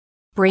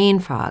brain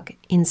fog,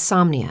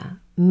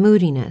 insomnia,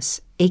 moodiness,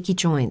 achy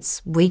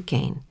joints, weight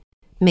gain.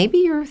 Maybe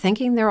you're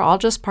thinking they're all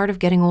just part of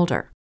getting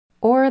older,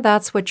 or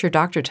that's what your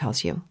doctor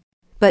tells you.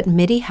 But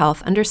MIDI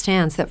Health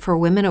understands that for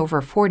women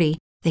over 40,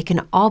 they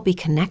can all be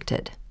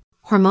connected.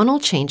 Hormonal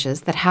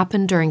changes that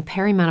happen during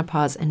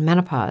perimenopause and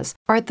menopause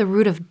are at the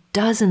root of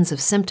dozens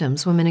of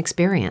symptoms women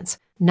experience,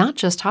 not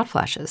just hot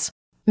flashes.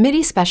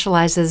 MIDI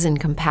specializes in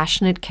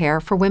compassionate care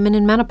for women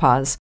in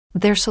menopause.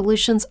 Their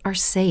solutions are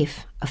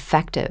safe,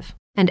 effective,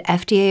 and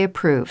FDA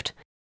approved.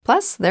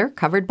 Plus, they're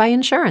covered by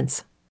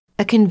insurance.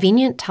 A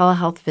convenient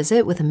telehealth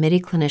visit with a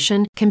MIDI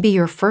clinician can be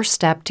your first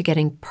step to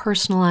getting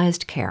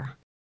personalized care.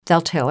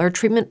 They'll tailor a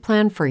treatment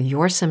plan for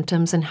your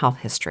symptoms and health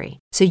history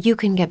so you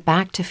can get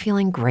back to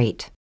feeling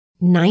great.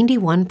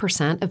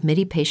 91% of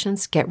MIDI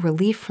patients get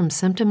relief from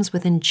symptoms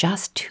within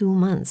just 2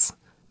 months.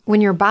 When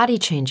your body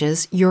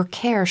changes, your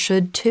care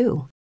should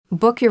too.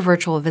 Book your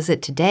virtual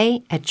visit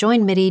today at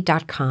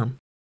joinmidi.com.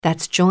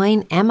 That's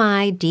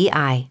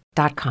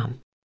joinmidi.com.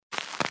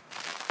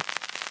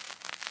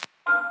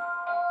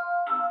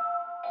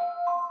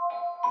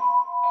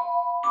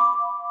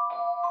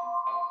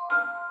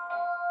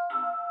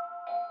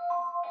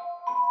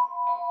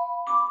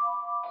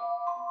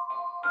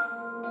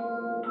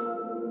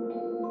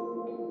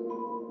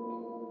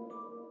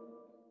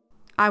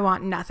 I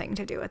want nothing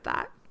to do with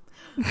that.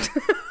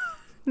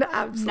 No,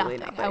 absolutely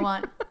nothing. I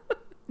want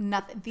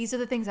nothing. These are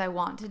the things I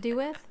want to do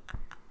with.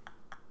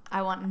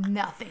 I want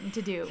nothing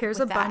to do Here's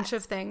with a bunch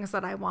of things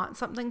that I want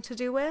something to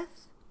do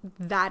with.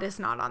 That is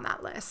not on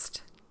that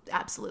list.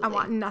 Absolutely. I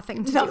want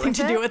nothing to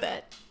do with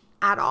it.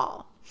 At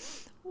all.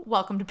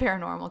 Welcome to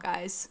Paranormal,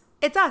 guys.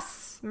 It's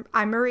us.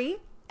 I'm Marie.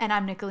 And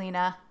I'm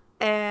Nicolina.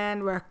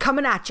 And we're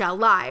coming at you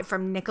live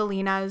from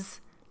Nicolina's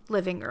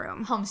living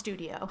room. Home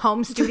studio.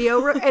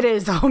 It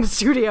is a home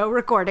studio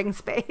recording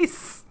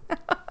space.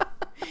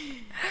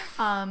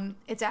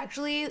 It's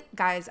actually,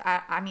 guys,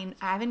 I mean,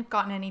 I haven't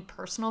gotten any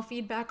personal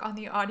feedback on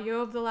the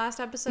audio of the last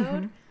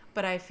episode,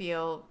 but I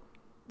feel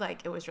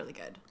like it was really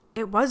good.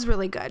 It was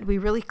really good. We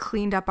really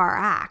cleaned up our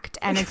act,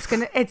 and it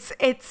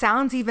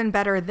sounds even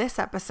better this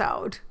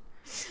episode.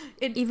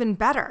 Even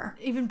better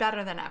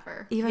than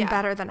ever.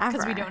 Better than ever.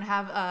 Because we don't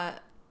have a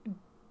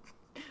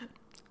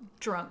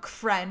drunk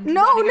friend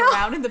running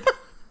around in the back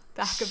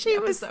of the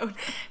episode.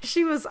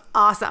 She was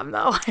awesome,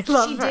 though. I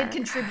love her. She did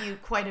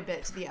contribute quite a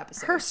bit to the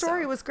episode. Her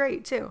story was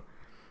great, too.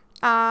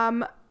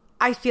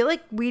 I feel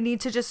like we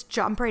need to just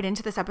jump right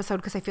into this episode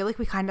because I feel like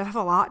we kind of have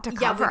a lot to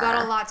cover. Yeah, we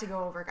got a lot to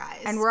go over,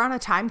 guys. And we're on a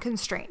time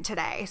constraint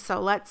today,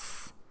 so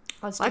let's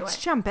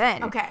jump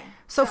in. Okay.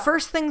 So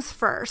first things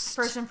first.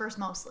 First and first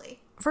mostly.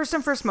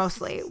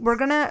 We're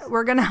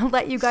gonna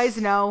let you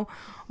guys know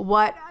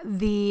what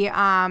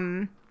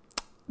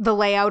the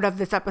layout of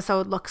this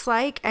episode looks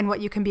like and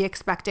what you can be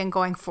expecting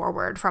going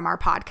forward from our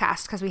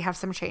podcast because we have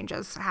some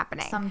changes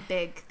happening. Some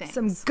big things.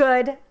 Some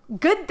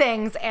good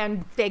things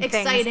and big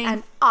exciting things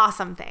and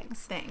awesome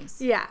things.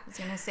 Yeah. I was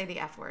going to say the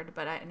F word,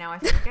 but now I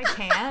think I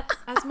can't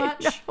as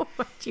much. I know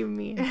what you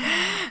mean.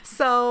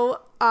 So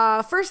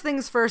first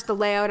things first, the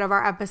layout of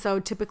our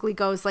episode typically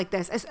goes like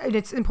this.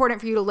 It's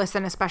important for you to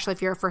listen, especially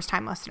if you're a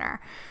first-time listener.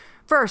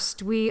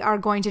 First, we are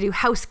going to do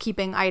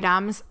housekeeping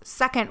items.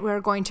 Second,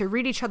 we're going to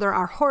read each other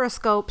our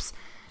horoscopes.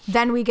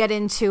 Then we get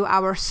into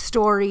our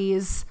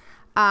stories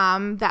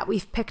that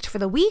we've picked for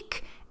the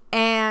week.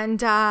 And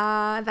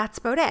that's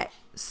about it.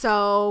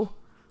 So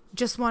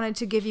just wanted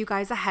to give you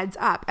guys a heads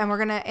up. And we're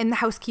going to, in the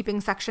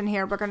housekeeping section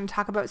here, we're going to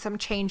talk about some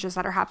changes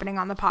that are happening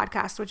on the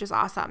podcast, which is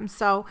awesome.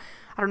 So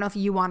I don't know if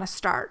you want to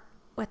start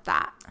with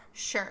that.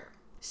 Sure.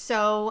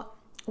 So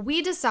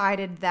we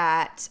decided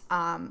that,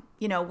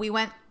 we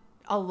went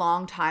a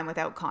long time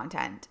without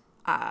content,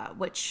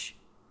 which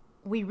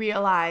we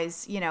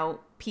realize,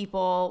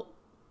 people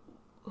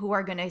who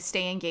are going to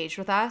stay engaged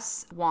with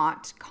us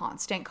want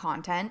constant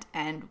content,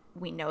 and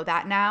we know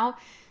that now.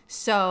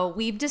 So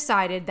we've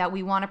decided that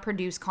we want to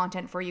produce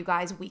content for you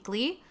guys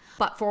weekly,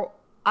 but for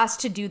us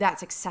to do that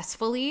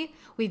successfully,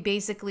 we've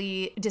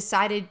basically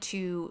decided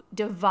to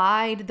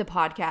divide the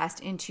podcast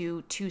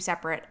into 2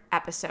 separate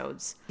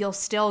episodes. You'll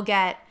still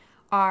get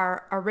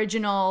our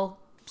original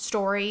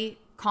story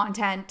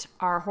content,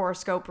 our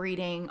horoscope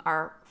reading,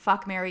 our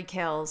fuck, marry,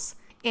 kills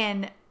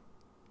in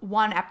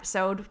 1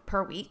 episode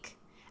per week.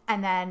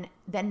 And then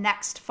the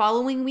next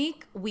following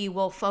week, we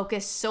will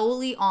focus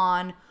solely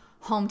on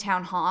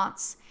hometown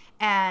haunts.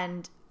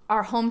 And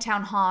our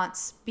hometown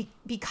haunts,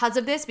 because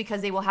of this,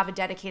 because they will have a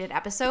dedicated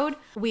episode,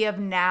 we have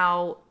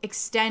now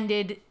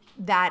extended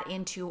that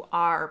into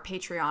our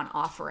Patreon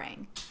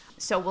offering.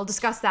 So we'll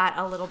discuss that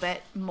a little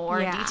bit more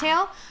in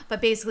detail.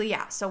 But basically,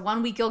 so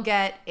 1 week you'll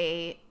get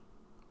a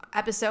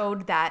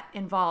episode that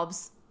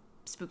involves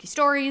spooky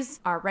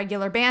stories, our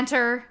regular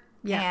banter,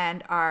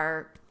 and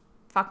our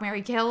fuck,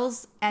 marry,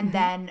 kills, and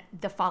then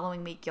the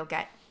following week you'll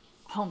get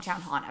hometown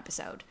haunt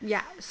episode.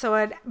 Yeah,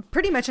 so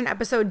pretty much an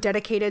episode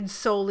dedicated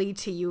solely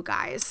to you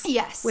guys.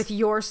 Yes. With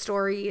your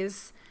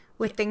stories,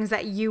 with things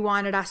that you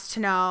wanted us to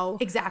know.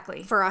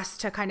 Exactly. For us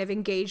to kind of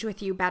engage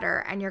with you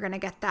better, and you're going to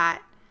get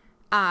that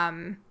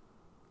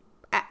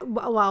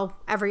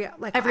every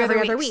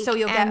other week. So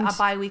you'll get a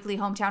bi-weekly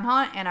hometown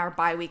haunt and our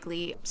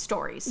bi-weekly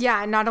stories.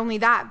 Yeah, and not only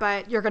that,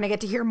 but you're going to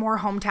get to hear more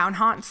hometown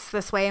haunts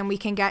this way, and we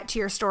can get to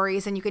your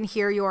stories and you can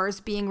hear yours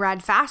being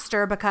read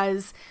faster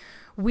because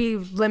we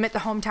limit the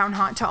hometown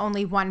haunt to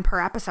only one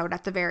per episode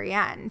at the very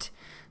end.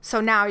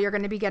 So now you're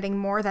going to be getting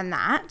more than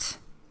that.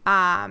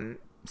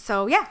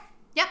 So yeah.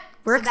 Yep.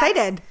 We're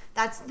excited.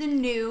 That's the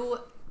new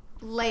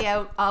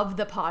layout of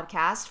the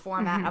podcast,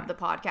 format of the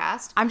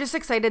podcast. I'm just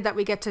excited that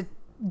we get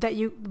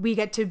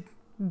to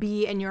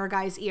be in your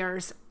guys'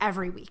 ears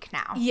every week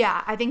now.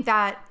 Yeah, I think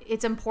that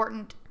it's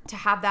important to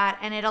have that,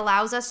 and it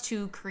allows us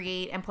to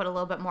create and put a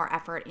little bit more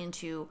effort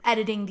into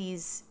editing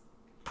these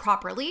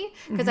properly,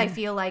 because I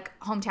feel like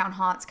hometown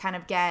haunts kind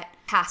of get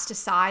cast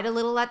aside a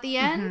little at the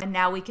end, and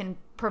now we can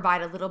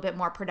provide a little bit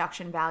more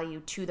production value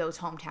to those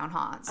hometown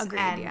haunts. Agreed,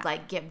 and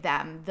like give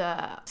them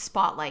the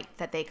spotlight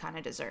that they kind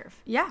of deserve.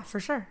 Yeah, for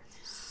sure.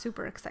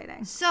 Super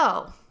exciting.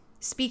 So,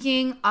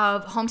 speaking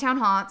of hometown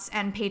haunts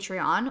and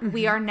Patreon,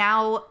 we are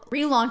now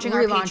relaunching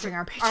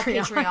our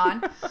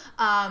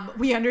Patreon.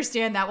 We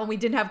understand that when we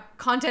didn't have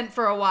content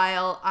for a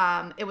while,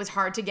 it was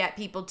hard to get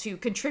people to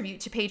contribute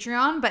to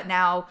Patreon, but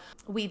now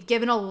we've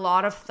given a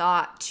lot of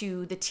thought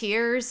to the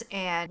tiers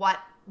and what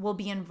will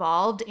be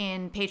involved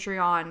in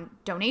Patreon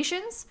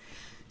donations.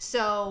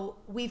 So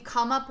we've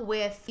come up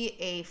with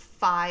a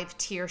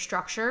 5-tier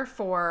structure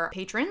for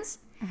patrons.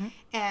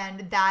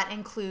 And that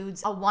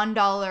includes a $1,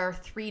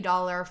 $3,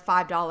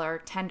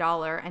 $5,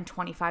 $10, and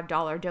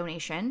 $25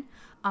 donation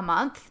a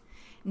month.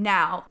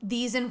 Now,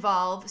 these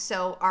involve,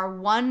 so our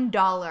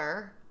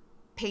 $1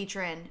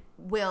 patron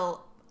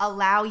will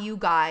allow you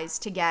guys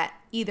to get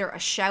either a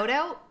shout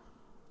out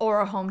or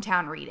a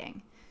hometown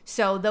reading.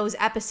 So those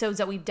episodes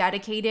that we've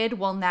dedicated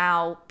will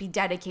now be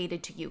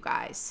dedicated to you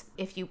guys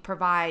if you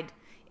provide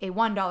a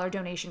 $1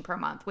 donation per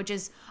month, which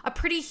is a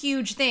pretty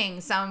huge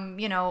thing. Some,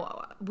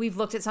 we've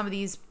looked at some of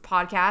these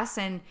podcasts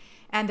and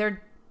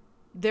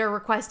they're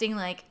requesting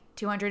like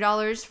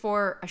 $200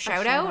 for a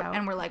shout out.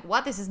 And we're like,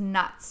 what? This is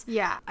nuts.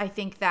 Yeah. I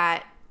think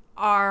that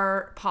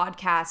our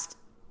podcast,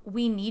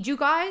 we need you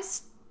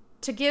guys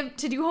to do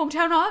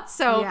hometown haunts.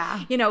 So,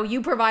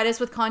 you provide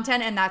us with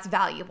content and that's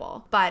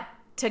valuable, but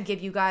to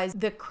give you guys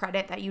the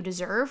credit that you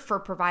deserve for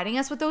providing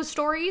us with those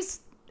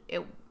stories,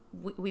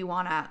 we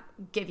want to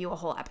give you a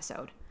whole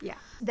episode. Yeah.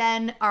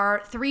 Then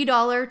our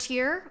 $3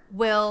 tier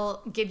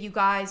will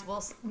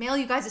we'll mail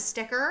you guys a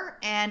sticker,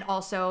 and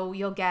also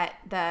you'll get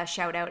the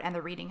shout out and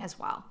the reading as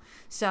well.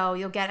 So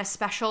you'll get a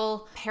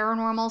special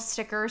paranormal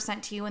sticker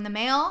sent to you in the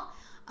mail.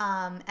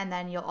 And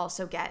then you'll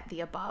also get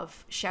the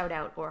above shout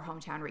out or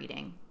hometown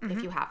reading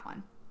if you have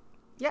one.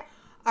 Yeah.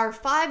 Our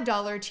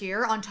 $5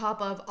 tier, on top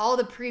of all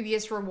the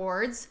previous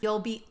rewards, you'll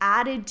be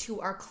added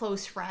to our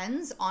close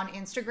friends on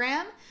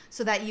Instagram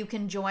so that you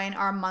can join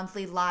our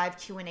monthly live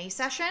Q&A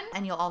session,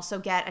 and you'll also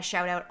get a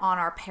shout out on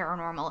our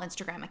paranormal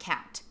Instagram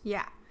account.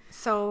 Yeah.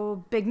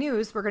 So big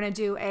news, we're going to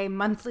do a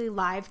monthly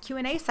live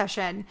Q&A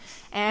session,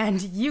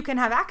 and you can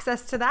have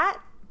access to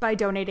that by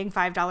donating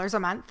 $5 a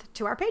month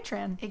to our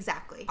Patreon.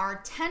 Exactly.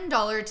 Our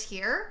 $10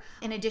 tier,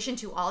 in addition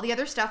to all the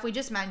other stuff we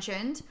just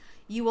mentioned,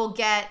 you will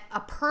get a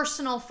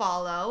personal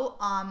follow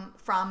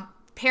from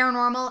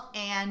Paranormal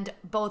and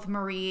both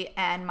Marie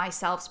and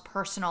myself's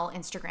personal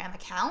Instagram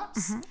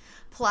accounts,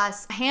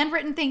 plus a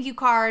handwritten thank you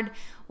card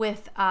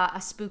with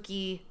a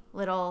spooky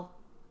little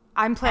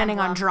I'm planning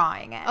emblem. On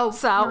drawing it. Oh,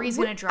 so Marie's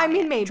going to draw it. I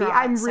mean, maybe.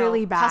 I'm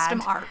really bad.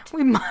 Custom art.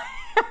 I'm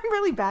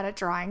really bad at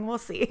drawing. We'll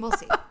see.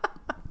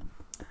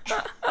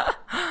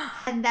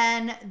 And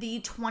then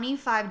the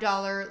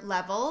 $25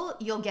 level,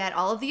 you'll get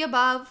all of the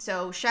above.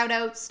 So shout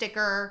out,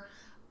 sticker,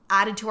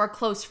 added to our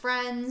close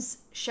friends,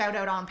 shout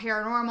out on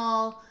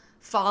Paranormal,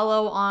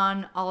 follow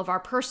on all of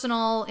our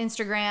personal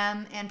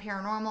Instagram and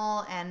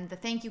Paranormal, and the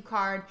thank you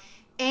card.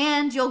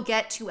 And you'll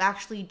get to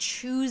actually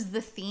choose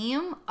the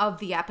theme of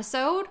the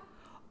episode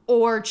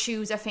or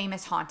choose a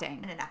famous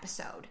haunting in an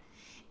episode.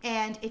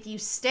 And if you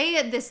stay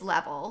at this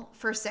level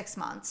for 6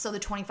 months, so the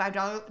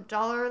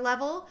 $25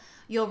 level,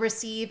 you'll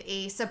receive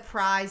a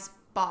surprise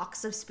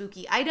box of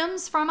spooky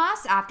items from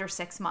us after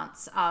 6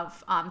 months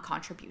of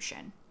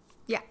contribution.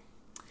 Yeah.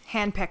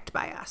 Handpicked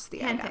by us,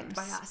 the items. Handpicked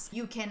by us.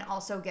 You can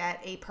also get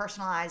a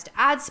personalized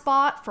ad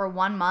spot for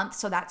 1 month,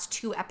 so that's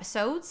 2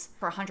 episodes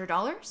for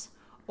 $100,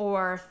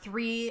 or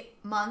 3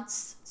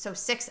 months, so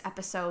 6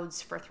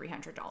 episodes for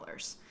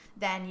 $300.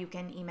 Then you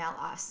can email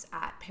us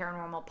at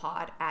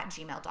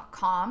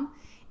paranormalpod@gmail.com,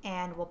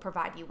 and we'll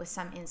provide you with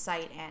some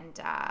insight and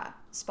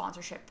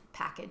sponsorship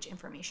package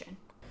information.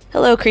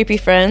 Hello, creepy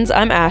friends.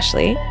 I'm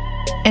Ashley.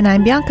 And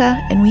I'm Bianca,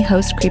 and we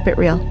host Creep It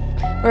Real.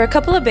 We're a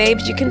couple of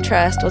babes you can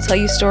trust. We'll tell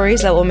you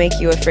stories that will make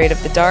you afraid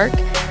of the dark,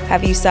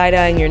 have you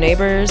side-eyeing your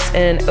neighbors,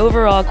 and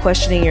overall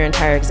questioning your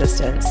entire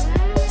existence.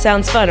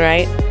 Sounds fun,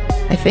 right?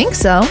 I think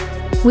so.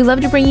 We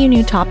love to bring you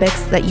new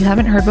topics that you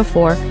haven't heard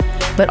before,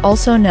 but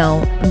also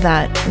know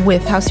that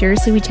with how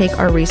seriously we take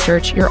our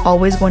research, you're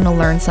always going to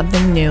learn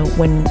something new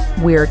when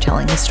we're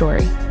telling a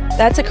story.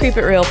 That's a Creep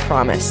It Real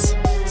promise.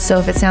 So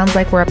if it sounds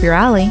like we're up your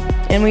alley,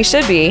 and we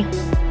should be,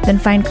 Then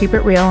find Creep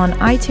It Real on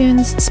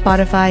iTunes,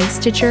 Spotify,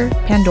 Stitcher,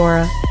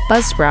 Pandora,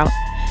 Buzzsprout,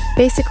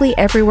 basically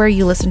everywhere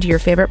you listen to your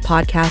favorite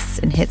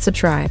podcasts, and hit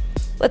subscribe.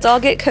 Let's all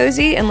get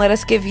cozy and let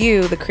us give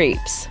you the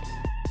creeps.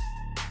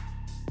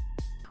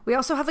 We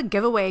also have a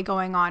giveaway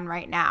going on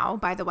right now,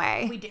 by the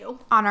way. We do.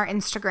 On our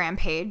Instagram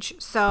page.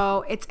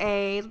 So it's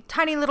a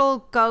tiny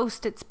little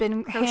ghost. It's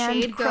been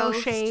hand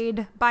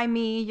crocheted by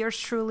me, yours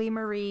truly,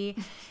 Marie.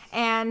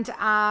 And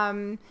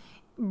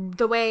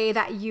the way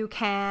that you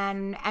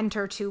can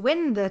enter to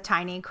win the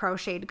tiny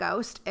crocheted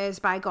ghost is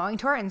by going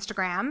to our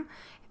Instagram,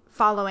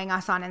 following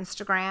us on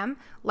Instagram,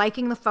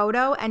 liking the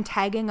photo, and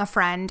tagging a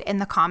friend in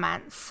the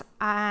comments.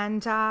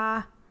 And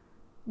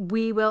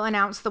we will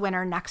announce the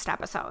winner next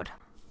episode.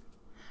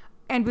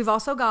 And we've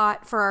also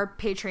got, for our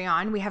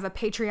Patreon, we have a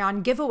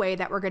Patreon giveaway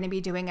that we're going to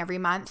be doing every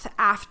month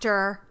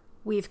after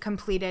we've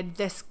completed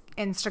this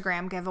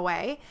Instagram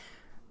giveaway.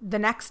 The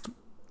next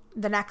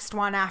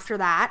one after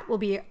that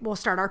we'll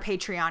start our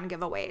Patreon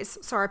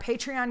giveaways. So our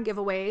Patreon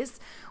giveaways,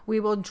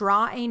 we will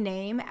draw a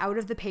name out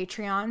of the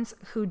Patreons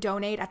who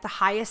donate at the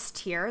highest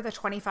tier, the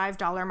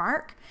 $25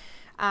 mark.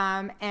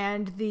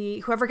 And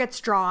whoever gets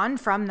drawn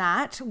from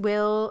that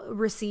will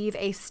receive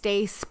a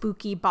Stay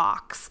Spooky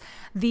box.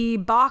 The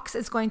box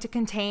is going to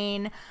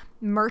contain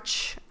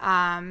merch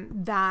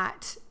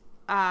that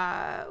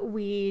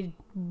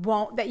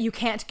you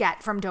can't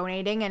get from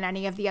donating in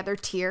any of the other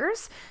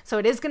tiers. So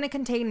it is going to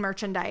contain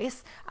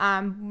merchandise.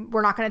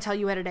 We're not going to tell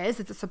you what it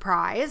is. It's a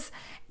surprise.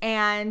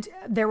 And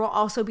there will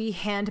also be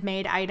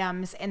handmade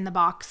items in the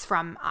box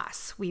from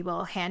us. We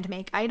will hand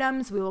make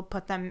items. We will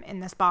put them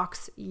in this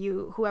box.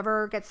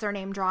 Whoever gets their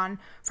name drawn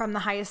from the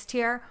highest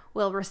tier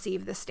will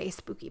receive the Stay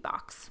Spooky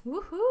box.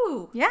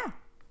 Woohoo. Yeah.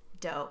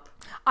 Dope.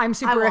 I'm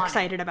super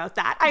excited about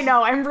that. I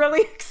know. I'm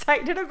really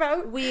excited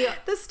about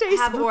the Stay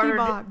have Spooky ordered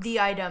box. the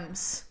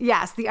items.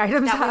 Yes, the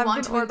items that have we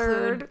want been to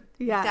ordered. include,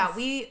 Yes. that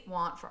we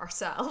want for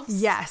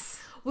ourselves.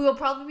 Yes. We will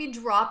probably be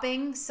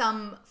dropping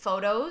some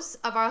photos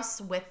of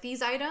us with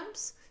these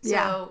items.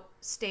 So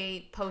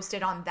stay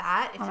posted on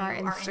that if On you our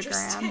are Instagram.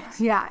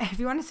 interested. Yeah, if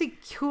you want to see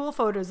cool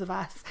photos of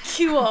us.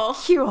 Cool.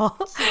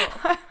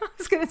 I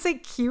was going to say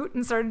cute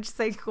and started to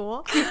say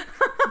cool.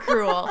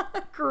 Cruel.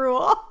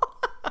 Cruel.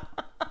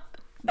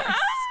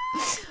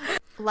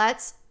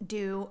 Let's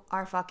do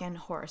our fucking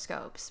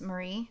horoscopes.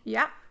 Marie,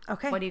 Yeah.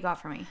 Okay. what do you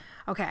got for me?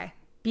 Okay.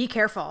 Be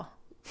careful.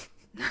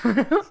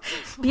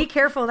 Be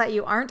careful that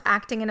you aren't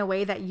acting in a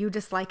way that you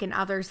dislike in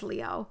others,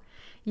 Leo.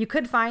 You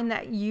could find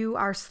that you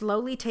are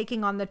slowly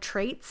taking on the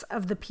traits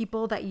of the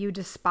people that you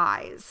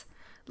despise.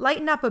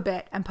 Lighten up a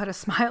bit and put a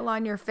smile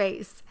on your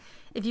face.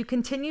 If you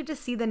continue to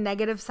see the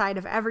negative side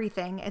of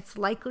everything, it's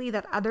likely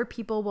that other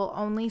people will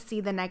only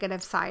see the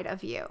negative side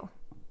of you.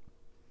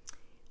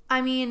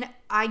 I mean,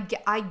 I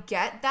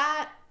get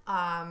that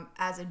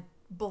as a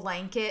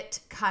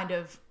blanket kind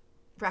of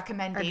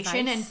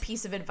recommendation and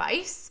piece of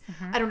advice.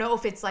 I don't know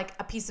if it's like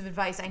a piece of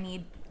advice I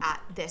need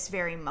at this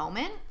very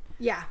moment.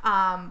 Yeah.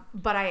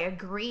 But I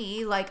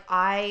agree. Like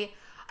I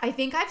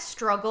think I've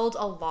struggled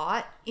a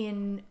lot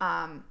in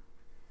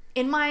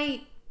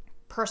my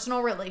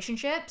personal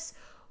relationships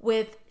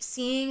with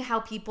seeing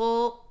how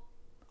people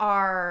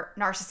are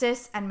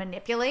narcissists and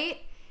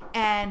manipulate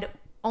and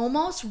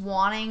almost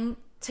wanting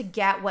to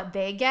get what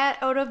they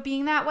get out of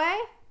being that way.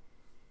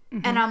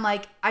 And I'm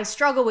like, I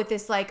struggle with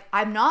this. Like,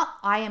 I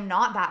am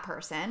not that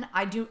person.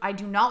 I do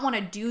not want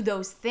to do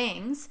those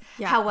things.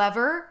 Yeah.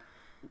 However,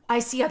 I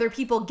see other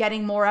people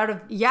getting more out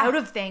of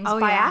things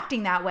by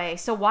acting that way.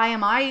 So why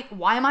am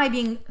I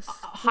being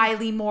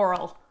highly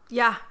moral?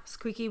 Yeah.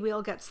 Squeaky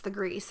wheel gets the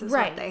grease is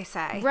what they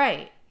say.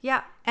 Right.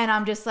 Yeah. And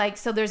I'm just like,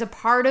 so there's a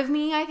part of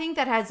me, I think,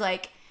 that has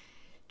like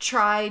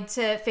tried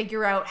to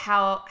figure out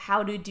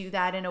how to do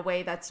that in a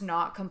way that's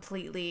not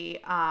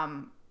completely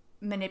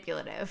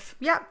manipulative.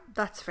 Yeah,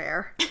 that's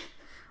fair.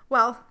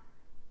 Well,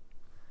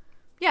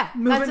 yeah,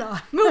 moving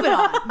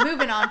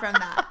on from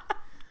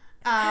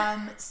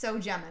that. So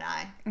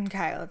Gemini.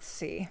 Okay, let's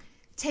see.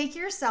 Take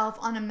yourself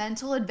on a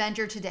mental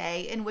adventure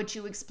today in which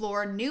you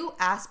explore new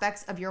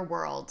aspects of your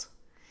world.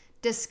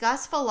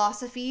 Discuss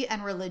philosophy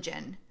and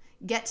religion.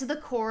 Get to the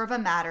core of a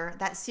matter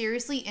that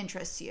seriously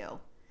interests you.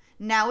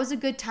 Now is a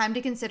good time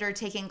to consider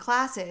taking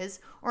classes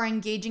or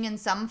engaging in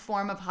some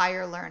form of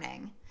higher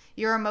learning.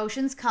 Your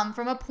emotions come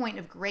from a point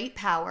of great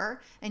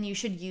power, and you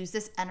should use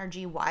this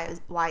energy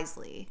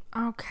wisely.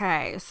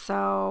 Okay,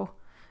 so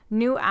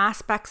new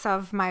aspects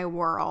of my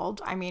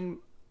world. I mean,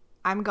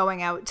 I'm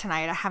going out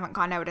tonight. I haven't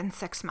gone out in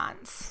 6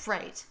 months.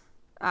 Right.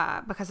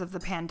 Because of the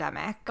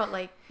pandemic. But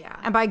like, yeah.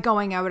 And by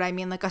going out, I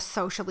mean like a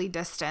socially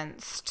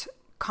distanced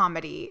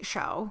comedy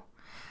show.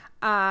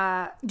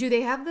 Do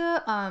they have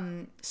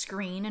the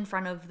screen in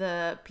front of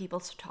the people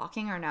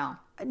talking or no?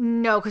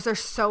 No, because they're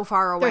so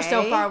far away. They're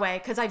so far away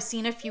because I've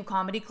seen a few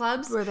comedy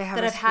clubs where they have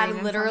that have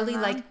had literally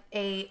like like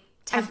a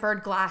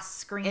tempered glass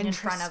screen in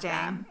front of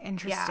them.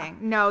 Interesting.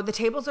 Yeah. No, the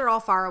tables are all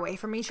far away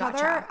from each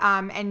other.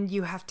 And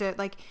you have to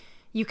like,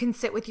 you can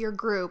sit with your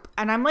group.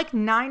 And I'm like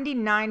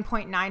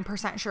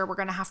 99.9% sure we're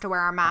going to have to wear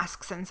our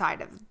masks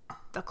inside of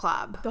the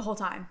club The whole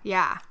time.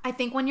 Yeah. I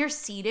think when you're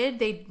seated,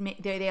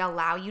 they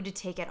allow you to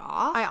take it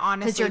off. I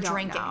honestly because you're don't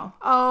drinking. know.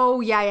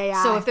 Oh,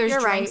 yeah. So if there's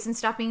You're drinks right. and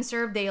stuff being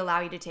served, they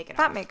allow you to take it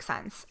That off. makes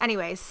sense.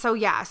 Anyways, so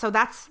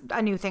that's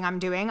a new thing I'm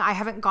doing. I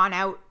haven't gone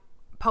out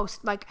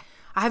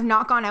I have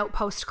not gone out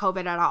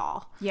post-COVID at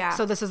all. Yeah.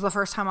 So this is the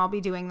first time I'll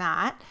be doing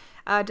that.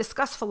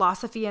 Discuss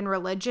philosophy and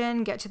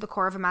religion, get to the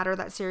core of a matter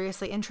that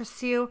seriously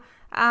interests you.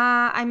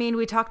 I mean,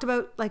 we talked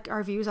about like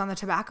our views on the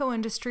tobacco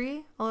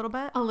industry a little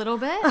bit. A little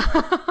bit.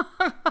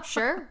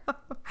 Sure.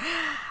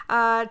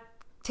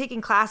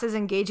 Taking classes,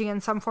 engaging in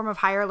some form of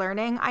higher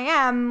learning. I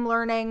am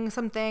learning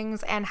some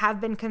things and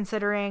have been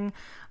considering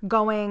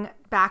going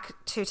back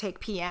to take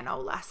piano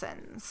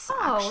lessons.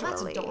 Oh, that's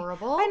actually.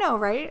 adorable. I know,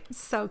 right?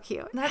 So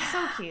cute. That's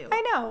so cute.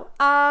 I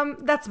know.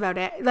 That's about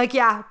it. Like,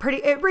 yeah,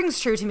 it rings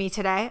true to me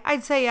today.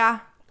 I'd say, yeah.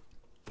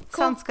 Cool.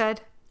 Sounds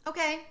good.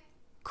 Okay.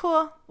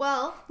 Cool.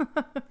 Well,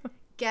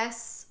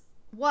 guess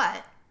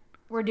what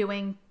we're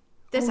doing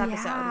this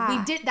episode?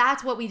 yeah.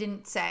 That's what we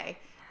didn't say,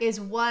 is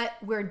what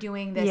we're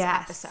doing this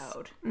Yes.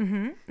 episode.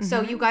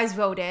 So you guys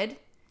voted.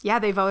 Yeah,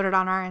 they voted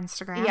on our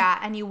Instagram. Yeah,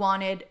 and you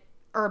wanted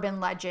urban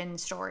legend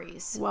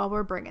stories. Well,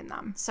 we're bringing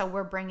them So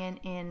we're bringing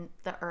in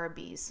the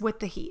Urbies. with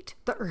the heat.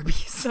 The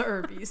Urbies. The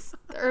Urbies.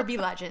 The Urby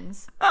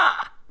legends.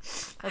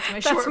 That's my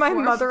That's my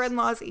form.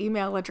 mother-in-law's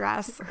email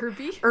address.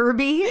 Urby?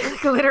 Irby,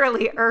 like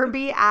literally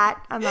Irby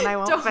at, and then I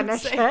won't Don't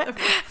finish say it.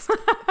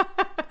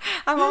 that.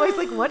 I'm always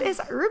like, what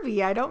is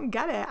Irby? I don't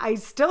get it. I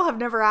still have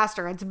never asked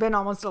her. It's been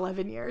almost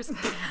 11 years.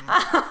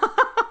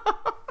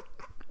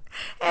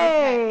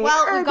 Hey,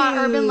 Well, we've got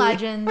Irby. urban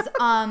legends.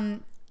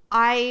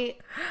 I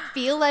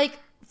feel like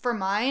for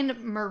mine,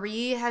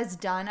 Marie has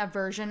done a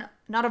version,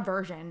 not a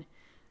version.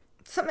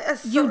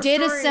 You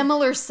did a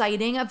similar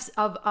sighting of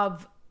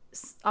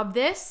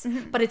this,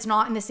 but it's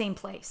not in the same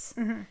place.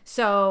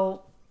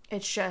 So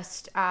it's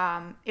just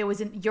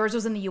yours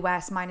was in the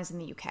US, mine is in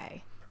the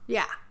UK.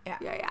 Yeah.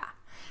 Yeah.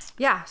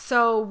 Yeah.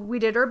 So we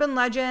did urban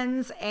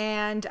legends,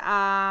 and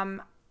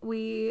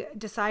I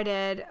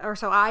decided.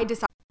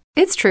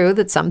 It's true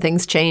that some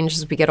things change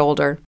as we get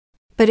older.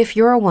 But if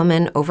you're a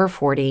woman over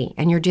 40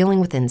 and you're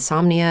dealing with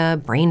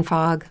insomnia, brain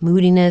fog,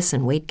 moodiness,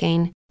 and weight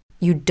gain,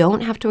 you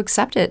don't have to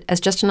accept it as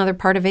just another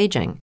part of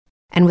aging.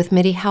 And with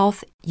MIDI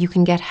Health, you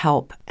can get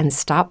help and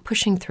stop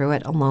pushing through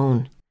it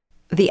alone.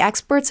 The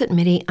experts at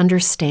MIDI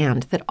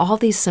understand that all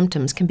these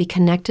symptoms can be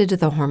connected to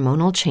the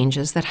hormonal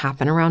changes that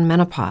happen around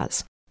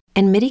menopause,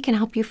 and MIDI can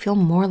help you feel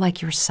more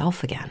like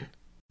yourself again.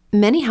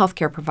 Many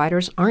healthcare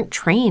providers aren't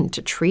trained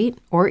to treat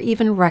or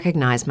even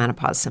recognize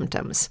menopause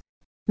symptoms.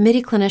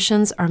 MIDI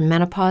clinicians are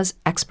menopause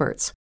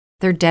experts.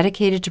 They're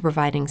dedicated to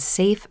providing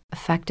safe,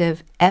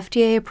 effective,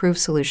 FDA-approved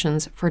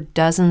solutions for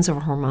dozens of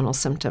hormonal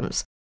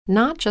symptoms,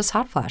 not just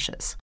hot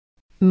flashes.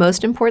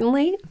 Most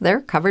importantly,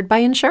 they're covered by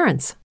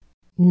insurance.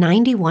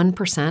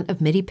 91%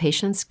 of MIDI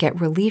patients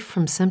get relief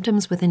from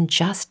symptoms within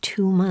just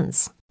 2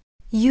 months.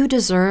 You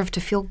deserve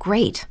to feel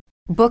great.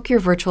 Book your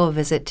virtual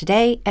visit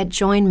today at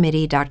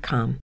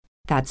joinmidi.com.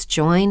 That's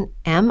joinmidi.com.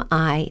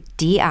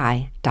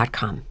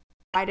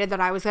 Decided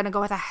that I was going to go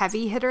with a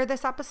heavy hitter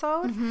this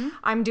episode.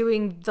 I'm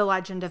doing The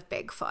Legend of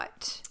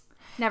Bigfoot.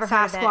 Never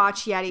heard of it.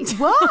 Sasquatch, Yeti.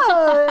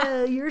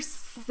 Whoa, you're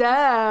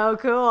so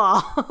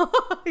cool.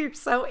 You're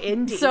so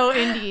indie. So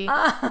indie.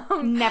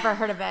 Never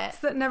heard of it.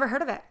 Never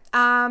heard of it.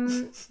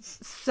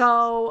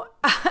 So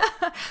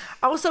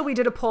also we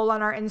did a poll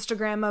on our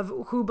Instagram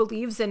of who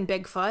believes in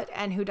Bigfoot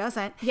and who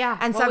doesn't. Yeah.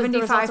 And What was the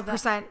result of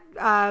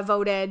 75%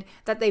 voted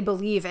that they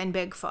believe in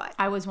Bigfoot.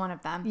 I was one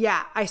of them.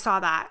 Yeah, I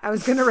saw that. I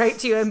was going to write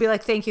to you and be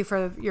like, thank you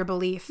for your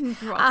belief.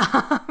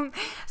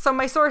 So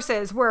my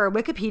sources were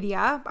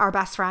Wikipedia, our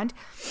best friend,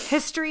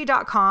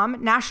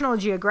 history.com,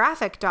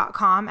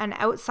 nationalgeographic.com, and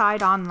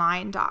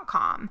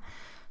outsideonline.com.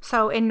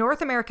 So in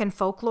North American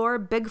folklore,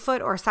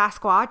 Bigfoot or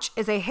Sasquatch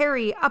is a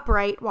hairy,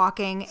 upright,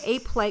 walking,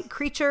 ape-like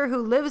creature who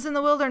lives in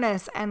the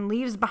wilderness and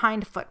leaves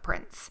behind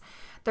footprints.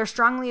 They're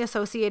strongly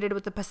associated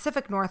with the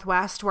Pacific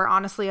Northwest, where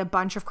honestly a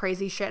bunch of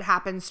crazy shit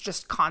happens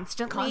just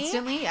constantly.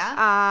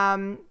 Yeah.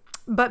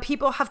 But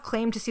people have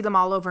claimed to see them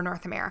all over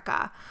North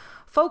America.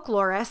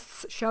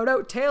 Folklorists, shout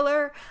out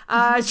Taylor,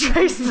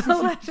 trace the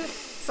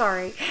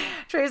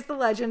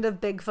legend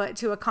of Bigfoot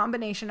to a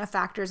combination of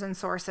factors and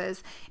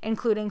sources,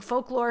 including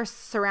folklore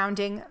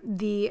surrounding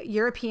the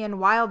European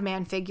wild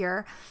man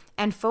figure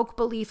and folk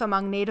belief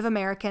among Native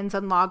Americans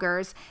and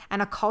loggers,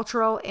 and a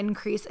cultural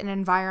increase in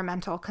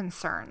environmental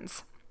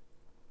concerns.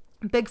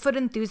 Bigfoot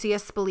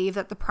enthusiasts believe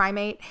that the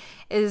primate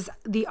is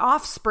the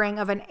offspring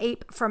of an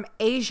ape from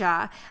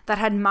Asia that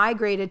had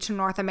migrated to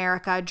North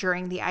America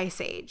during the Ice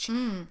Age.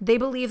 They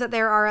believe that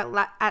there are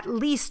at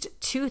least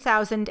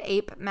 2,000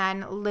 ape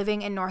men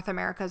living in North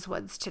America's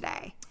woods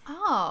today.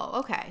 Oh,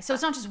 okay. So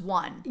it's not just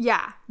one.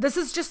 Yeah, this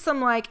is just some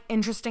like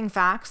interesting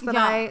facts that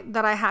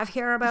I have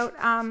here about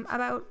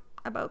Bigfoot,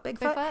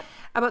 Bigfoot?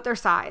 about their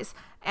size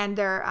and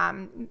their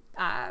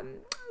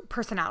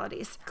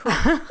personalities.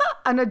 Cool.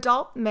 An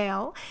adult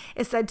male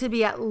is said to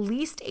be at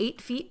least 8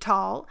 feet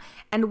tall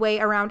and weigh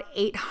around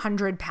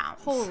 800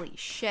 pounds. Holy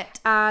shit.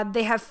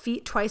 They have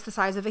feet twice the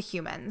size of a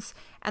human's,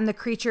 and the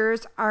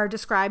creatures are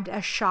described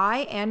as shy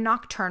and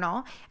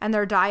nocturnal, and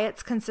their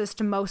diets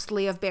consist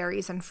mostly of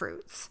berries and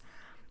fruits.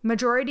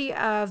 Majority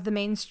of the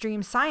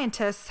mainstream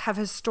scientists have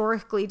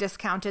historically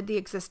discounted the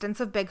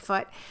existence of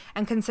Bigfoot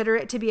and consider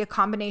it to be a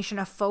combination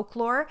of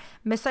folklore,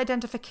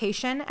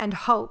 misidentification, and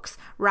hoax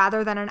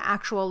rather than an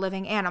actual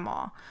living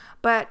animal.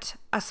 But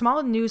a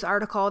small news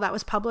article that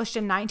was published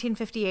in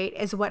 1958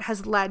 is what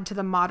has led to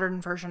the modern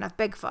version of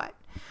Bigfoot.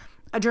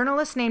 A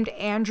journalist named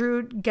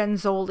Andrew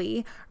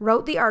Genzoli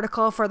wrote the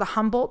article for the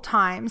Humboldt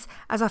Times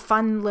as a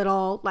fun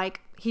little,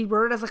 he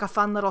wrote it as a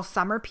fun little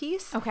summer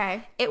piece.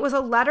 Okay. It was a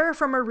letter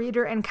from a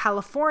reader in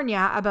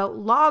California about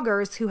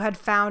loggers who had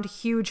found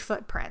huge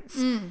footprints.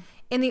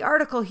 In the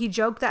article, he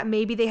joked that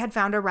maybe they had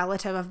found a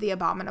relative of the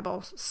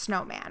abominable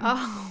snowman.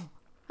 Oh.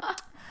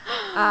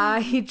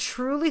 He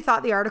truly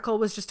thought the article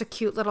was just a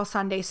cute little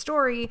Sunday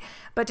story,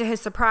 but to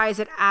his surprise,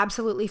 it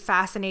absolutely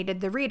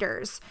fascinated the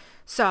readers.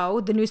 So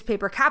the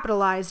newspaper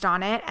capitalized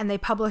on it, and they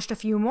published a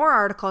few more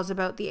articles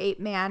about the ape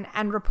man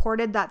and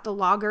reported that the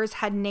loggers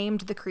had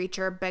named the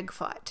creature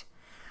Bigfoot.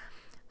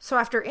 So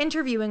after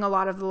interviewing a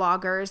lot of the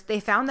loggers, they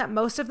found that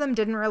most of them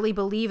didn't really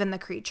believe in the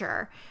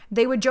creature.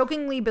 They would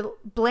jokingly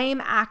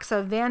blame acts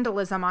of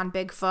vandalism on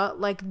Bigfoot,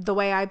 like the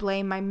way I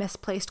blame my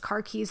misplaced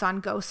car keys on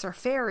ghosts or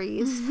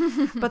fairies,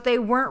 but they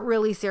weren't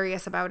really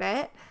serious about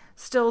it.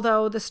 Still,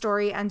 though, the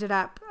story ended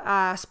up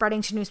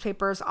spreading to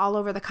newspapers all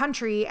over the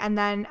country, and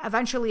then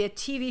eventually a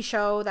TV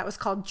show that was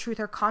called Truth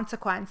or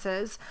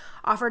Consequences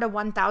offered a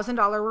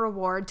 $1,000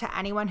 reward to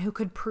anyone who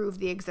could prove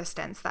the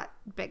existence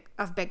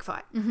of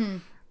Bigfoot. Mm-hmm.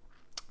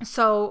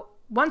 So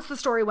once the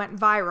story went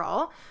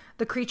viral,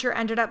 the creature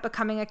ended up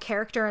becoming a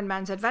character in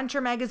men's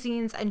adventure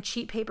magazines and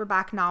cheap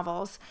paperback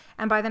novels.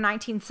 And by the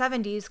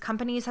 1970s,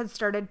 companies had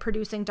started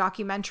producing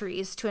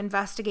documentaries to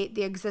investigate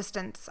the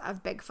existence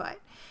of Bigfoot.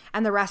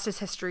 And the rest is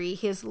history.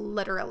 He is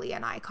literally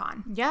an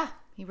icon. Yeah,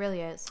 he really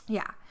is.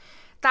 Yeah.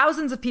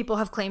 Thousands of people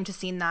have claimed to have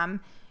seen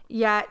them.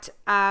 Yet,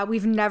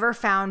 we've never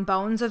found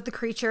bones of the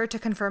creature to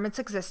confirm its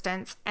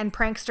existence, and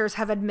pranksters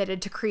have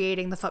admitted to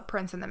creating the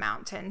footprints in the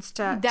mountains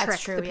to trick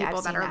the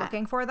people that are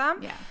looking for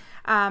them.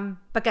 Yeah.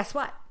 But guess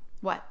what?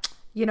 What?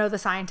 You know the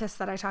scientists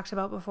that I talked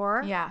about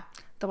before? Yeah.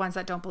 The ones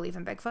that don't believe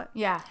in Bigfoot?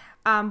 Yeah.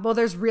 Well,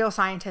 there's real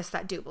scientists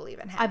that do believe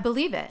in him. I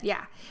believe it.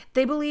 Yeah.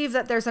 They believe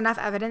that there's enough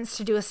evidence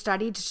to do a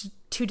study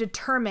to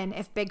determine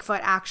if Bigfoot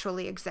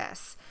actually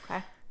exists.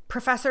 Okay.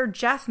 Professor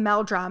Jeff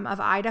Meldrum of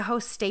Idaho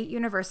State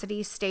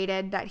University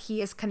stated that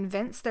he is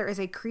convinced there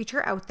is a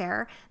creature out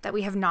there that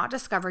we have not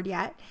discovered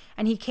yet,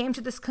 and he came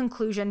to this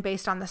conclusion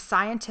based on the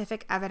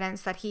scientific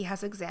evidence that he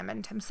has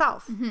examined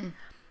himself. Mm-hmm.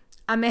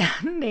 A man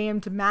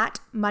named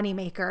Matt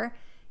Moneymaker,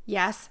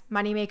 yes,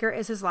 Moneymaker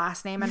is his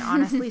last name, and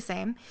honestly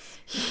same,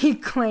 he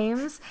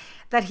claims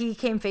that he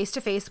came face to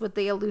face with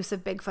the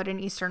elusive Bigfoot in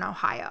eastern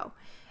Ohio.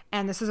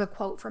 And this is a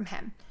quote from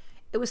him.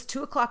 It was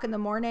 2:00 in the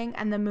morning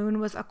and the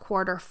moon was a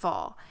quarter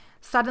full.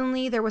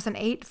 Suddenly, there was an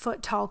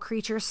 8-foot-tall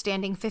creature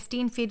standing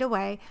 15 feet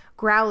away,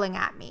 growling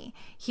at me.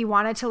 He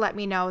wanted to let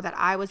me know that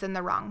I was in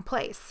the wrong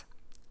place.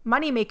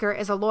 Moneymaker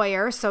is a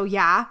lawyer, so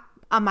yeah,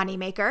 a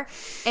moneymaker,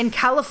 in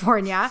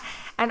California,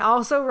 and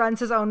also runs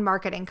his own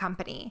marketing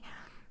company.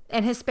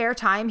 In his spare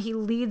time, he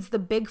leads the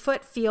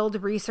Bigfoot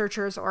Field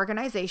Researchers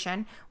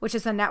Organization, which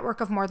is a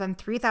network of more than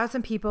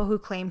 3,000 people who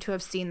claim to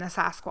have seen the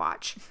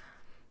Sasquatch.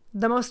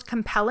 The most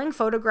compelling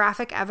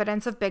photographic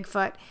evidence of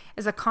Bigfoot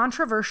is a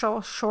controversial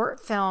short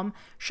film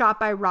shot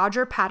by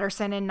Roger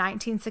Patterson in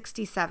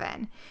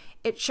 1967.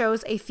 It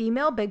shows a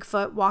female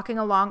Bigfoot walking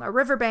along a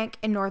riverbank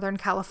in Northern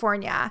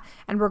California,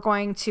 and we're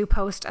going to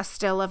post a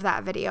still of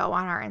that video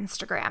on our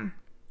Instagram.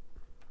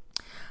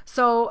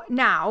 So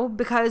now,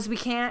 because we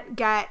can't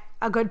get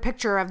a good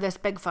picture of this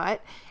Bigfoot,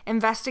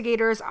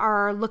 investigators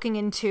are looking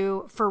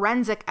into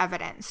forensic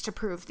evidence to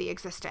prove the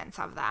existence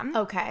of them.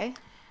 Okay.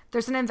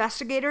 There's an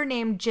investigator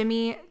named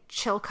Jimmy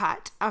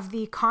Chilcutt of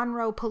the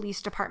Conroe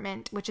Police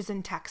Department, which is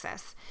in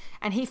Texas.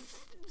 And he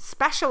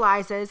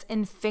specializes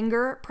in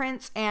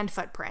fingerprints and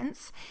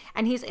footprints.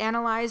 And he's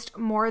analyzed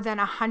more than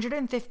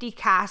 150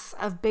 casts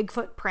of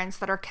Bigfoot prints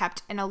that are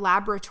kept in a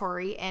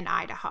laboratory in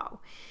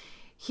Idaho.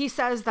 He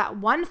says that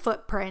one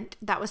footprint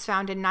that was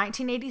found in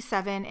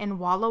 1987 in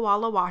Walla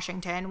Walla,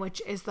 Washington,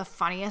 which is the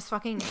funniest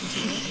fucking name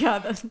to me. Yeah,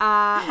 that's...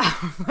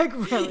 like,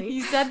 really?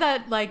 You said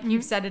that like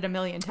you've said it a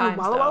million times.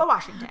 Walla Walla,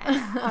 Washington.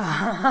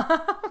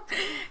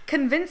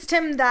 Convinced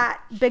him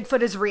that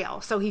Bigfoot is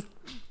real. So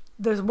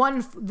this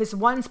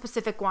one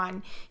specific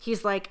one,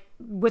 he's like,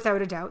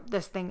 without a doubt,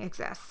 this thing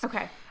exists.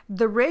 Okay.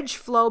 The ridge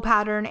flow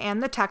pattern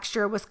and the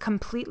texture was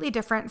completely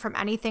different from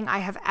anything I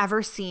have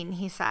ever seen,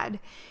 he said.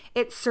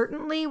 It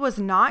certainly was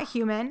not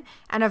human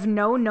and of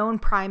no known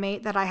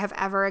primate that I have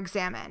ever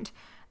examined.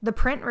 The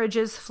print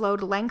ridges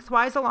flowed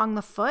lengthwise along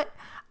the foot,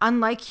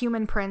 unlike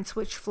human prints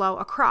which flow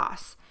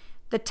across.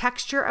 The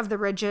texture of the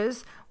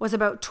ridges was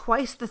about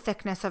twice the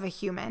thickness of a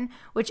human,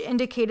 which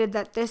indicated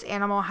that this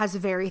animal has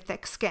very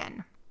thick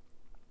skin.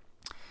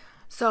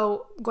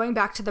 So going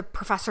back to the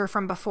professor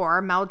from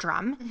before,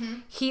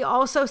 Meldrum, he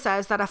also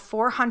says that a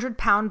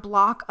 400-pound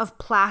block of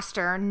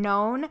plaster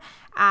known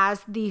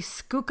as the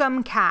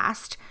Skookum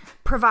cast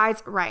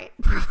provides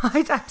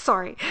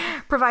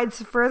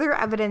further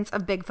evidence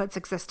of Bigfoot's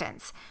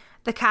existence.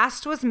 The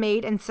cast was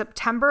made in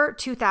September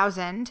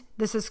 2000.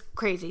 This is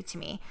crazy to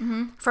me.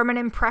 From an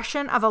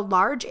impression of a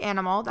large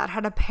animal that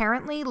had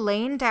apparently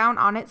lain down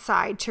on its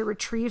side to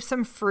retrieve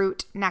some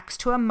fruit next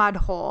to a mud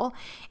hole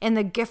in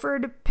the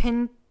Gifford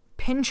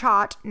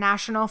Pinchot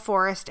National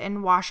Forest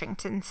in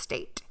Washington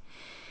State.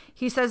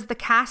 He says the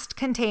cast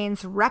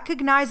contains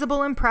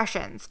recognizable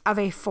impressions of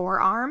a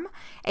forearm,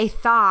 a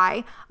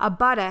thigh, a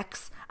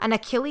buttocks, an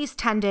Achilles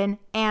tendon,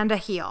 and a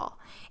heel.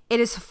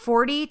 It is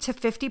 40 to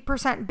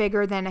 50%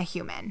 bigger than a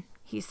human,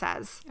 he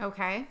says.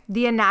 Okay.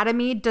 The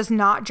anatomy does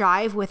not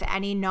jive with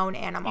any known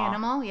animal.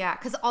 Animal, yeah.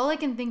 Because all I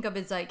can think of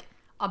is like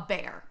a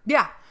bear.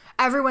 Yeah.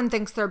 Everyone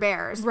thinks they're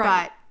bears,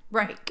 but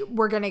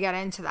we're going to get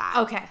into that.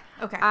 Okay.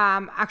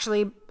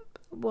 Actually,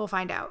 we'll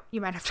find out.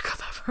 You might have to cut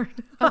that part.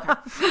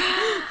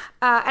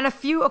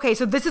 Okay.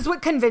 So this is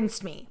what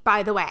convinced me,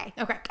 by the way.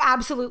 Okay.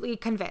 Absolutely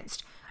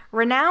convinced.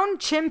 Renowned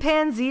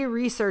chimpanzee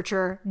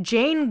researcher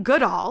Jane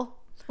Goodall,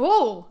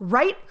 Oh.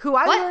 right? Who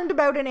I learned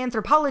about in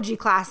anthropology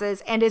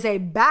classes and is a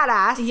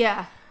badass.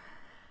 Yeah.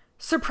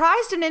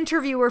 Surprised an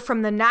interviewer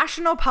from the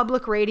National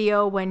Public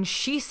Radio when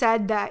she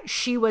said that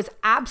she was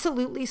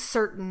absolutely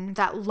certain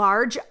that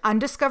large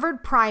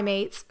undiscovered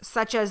primates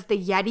such as the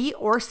Yeti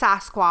or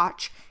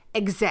Sasquatch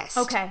exist.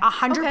 Okay.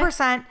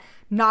 100%,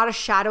 not a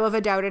shadow of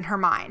a doubt in her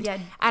mind. Yeah.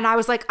 And I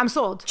was like, I'm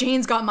sold.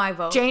 Jane's got my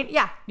vote. Jane,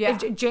 yeah. Yeah.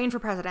 Jane for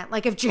president.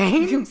 Like if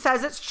Jane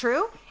says it's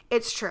true,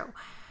 it's true.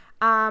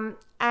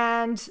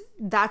 And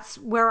that's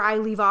where I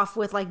leave off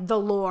with like the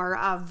lore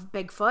of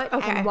Bigfoot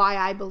and why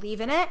I believe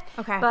in it.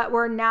 Okay. But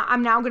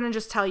I'm now going to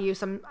just tell you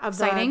some of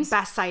the Sightings?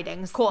 best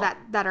sightings Cool.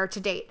 that are to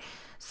date.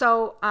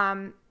 So,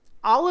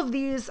 all of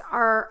these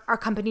are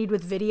accompanied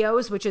with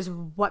videos, which is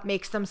what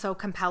makes them so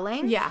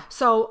compelling. Yeah.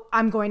 So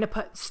I'm going to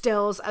put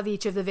stills of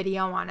each of the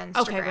video on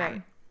Instagram. Okay,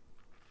 great.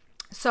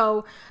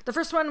 So the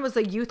first one was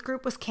a youth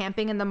group was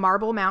camping in the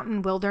Marble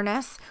Mountain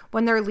wilderness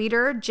when their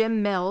leader,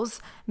 Jim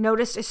Mills,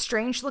 noticed a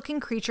strange-looking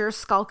creature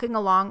skulking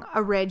along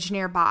a ridge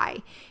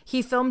nearby.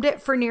 He filmed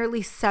it for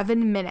nearly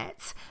 7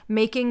 minutes,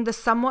 making the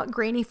somewhat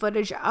grainy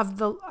footage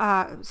the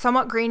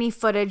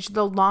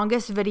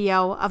longest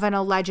video of an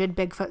alleged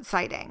Bigfoot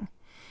sighting.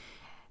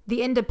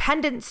 The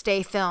Independence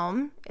Day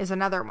film is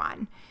another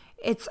one.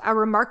 It's a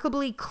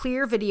remarkably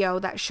clear video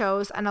that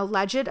shows an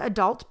alleged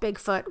adult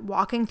Bigfoot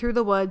walking through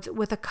the woods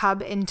with a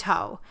cub in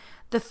tow.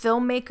 The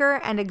filmmaker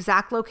and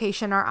exact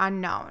location are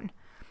unknown.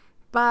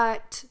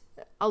 But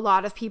a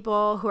lot of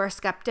people who are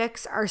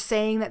skeptics are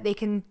saying that they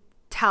can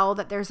tell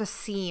that there's a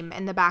seam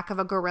in the back of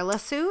a gorilla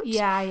suit.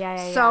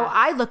 Yeah. So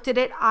I looked at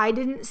it. I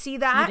didn't see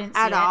that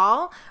at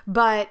all.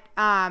 But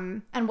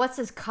and what's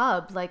his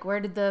cub? Like, where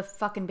did the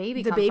fucking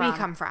baby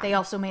come from? They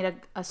also made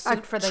a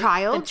suit for the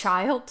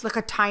child. Like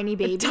a tiny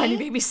baby. A tiny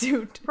baby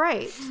suit.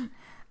 Right.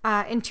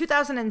 In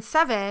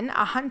 2007,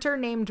 a hunter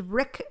named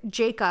Rick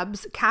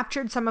Jacobs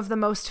captured some of the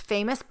most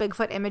famous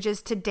Bigfoot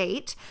images to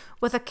date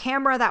with a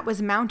camera that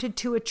was mounted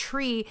to a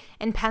tree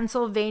in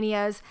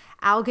Pennsylvania's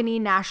Allegheny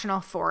National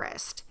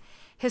Forest.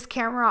 His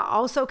camera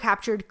also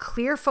captured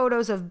clear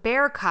photos of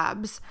bear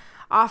cubs,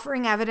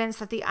 offering evidence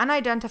that the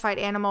unidentified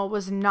animal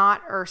was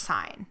not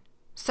ursine.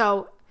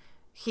 So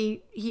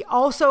he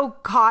also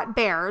caught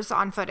bears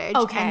on footage.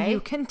 Okay. And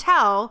you can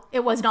tell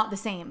it was not the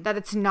same. That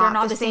it's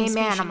not the same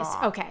animal.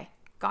 Okay,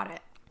 got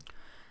it.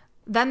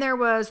 Then there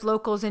was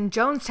locals in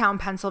Jonestown,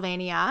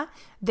 Pennsylvania.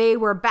 They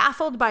were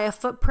baffled by a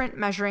footprint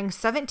measuring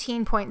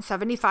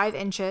 17.75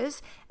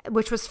 inches,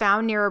 which was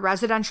found near a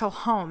residential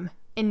home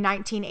in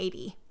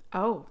 1980.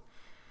 Oh.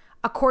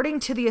 According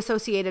to the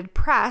Associated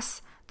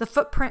Press, the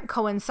footprint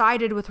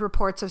coincided with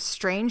reports of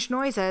strange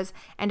noises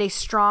and a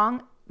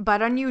strong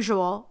but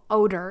unusual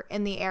odor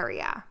in the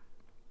area.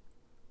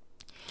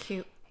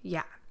 Cute.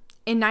 Yeah.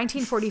 In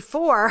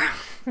 1944...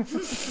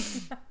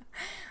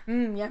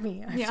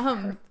 yummy.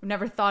 Yeah,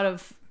 never thought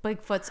of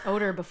Bigfoot's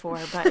odor before,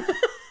 but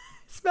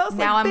smells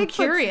now like I'm Bigfoot's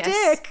curious.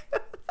 Dick.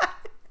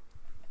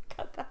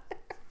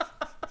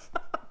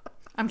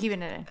 I'm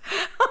keeping it in.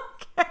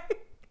 Okay.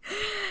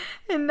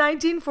 In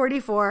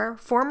 1944,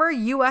 former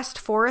U.S.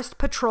 Forest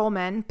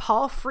Patrolman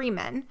Paul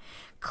Freeman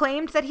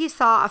claimed that he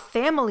saw a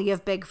family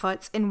of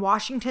Bigfoots in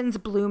Washington's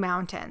Blue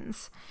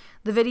Mountains.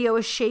 The video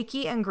is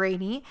shaky and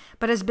grainy,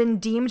 but has been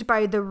deemed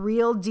the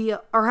real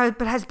deal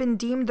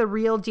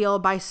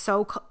by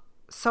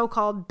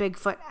so-called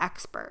Bigfoot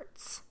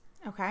experts.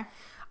 Okay.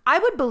 I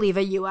would believe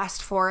a U.S.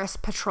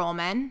 Forest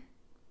Patrolman.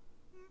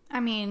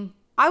 I mean,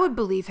 I would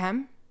believe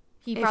him.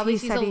 He probably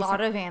sees a lot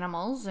of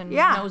animals and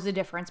knows the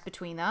difference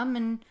between them,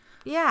 and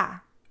yeah,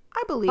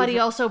 I believe. But he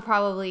also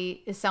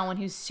probably is someone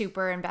who's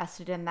super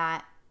invested in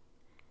that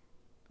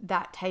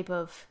type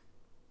of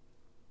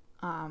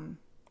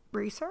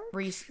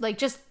research? Like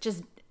just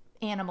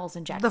animals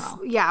in general.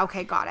 Yeah,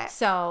 okay, got it.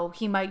 So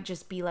he might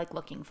just be like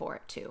looking for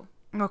it too.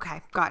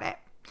 Okay, got it.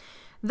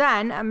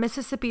 Then a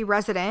Mississippi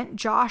resident,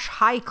 Josh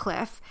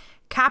Highcliffe,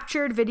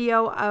 captured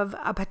video of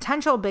a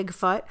potential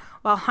Bigfoot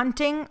while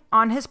hunting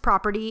on his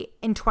property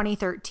in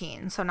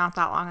 2013, so not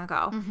that long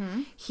ago.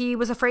 He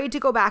was afraid to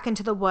go back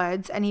into the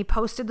woods, and he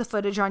posted the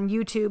footage on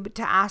YouTube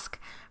to ask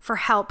for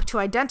help to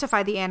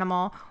identify the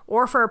animal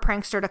or for a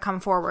prankster to come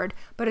forward,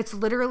 but it's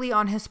literally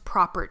on his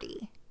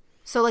property.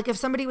 So like if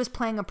somebody was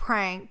playing a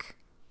prank,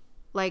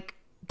 like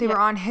they were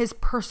on his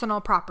personal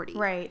property.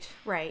 Right.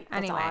 That's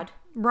Anyway. odd.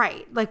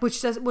 Right, like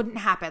which wouldn't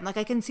happen. Like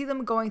I can see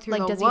them going through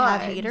Like, the does woods. he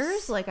have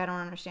haters? Like, I don't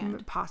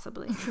understand.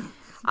 Possibly.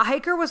 A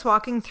hiker was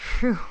walking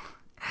through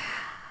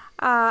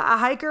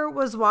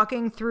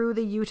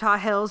the Utah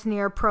hills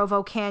near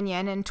Provo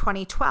Canyon in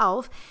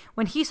 2012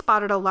 when he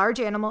spotted a large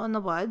animal in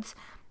the woods.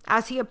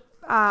 As he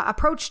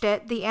approached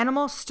it, the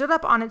animal stood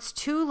up on its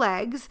two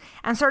legs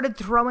and started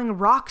throwing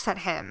rocks at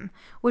him,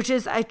 which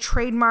is a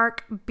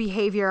trademark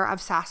behavior of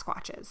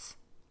Sasquatches,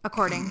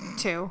 according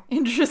to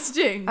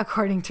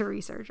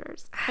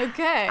researchers.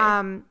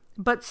 Okay.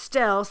 But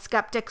still,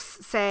 skeptics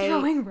say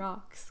Throwing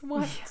rocks.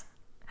 What?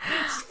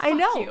 I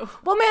know. you.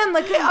 Well, man,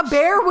 like a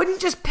bear wouldn't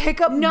just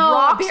pick up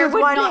rocks with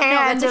one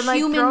hand and like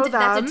throw them.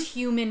 That's a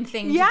human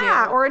thing to do.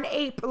 Yeah, or an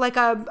ape, like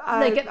a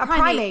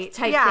primate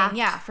type thing.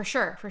 Yeah, for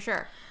sure.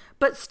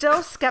 But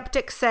still,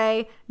 skeptics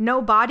say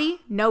no body,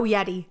 no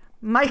Yeti.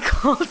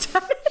 Michael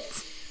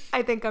Dennett.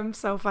 I think I'm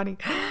so funny.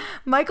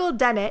 Michael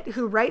Dennett,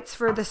 who writes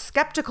for the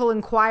Skeptical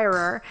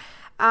Inquirer,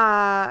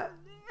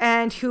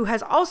 and who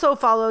has also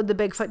followed the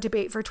Bigfoot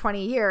debate for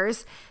 20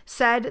 years,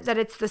 said that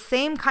it's the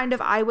same kind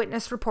of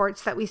eyewitness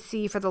reports that we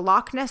see for the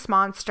Loch Ness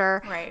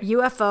Monster, Right.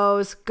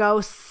 UFOs,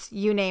 ghosts,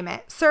 you name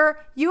it. Sir,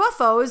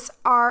 UFOs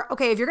are,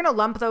 okay, if you're going to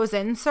lump those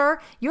in, sir,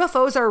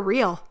 UFOs are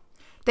real.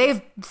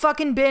 They've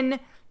fucking been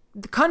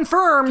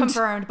confirmed.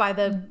 Confirmed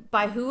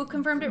by who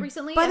confirmed it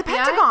recently? By the FBI?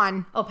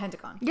 Pentagon. Oh,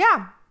 Pentagon.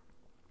 Yeah.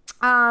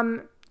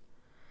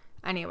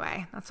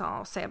 Anyway, that's all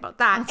I'll say about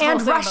that. That's all And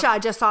I'll say Russia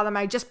about- just saw them.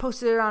 I just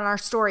posted it on our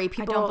story.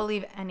 People I don't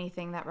believe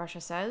anything that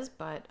Russia says,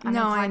 but I'm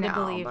No, I inclined to know,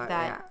 believe but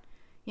that, yeah.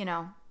 you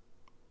know,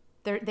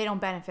 they don't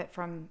benefit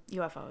from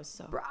UFOs.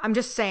 So I'm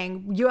just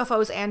saying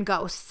UFOs and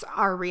ghosts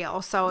are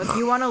real. So if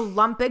you want to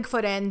lump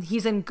Bigfoot in,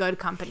 he's in good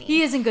company.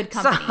 he is in good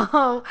company.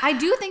 So- I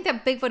do think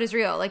that Bigfoot is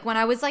real. Like when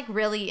I was like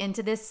really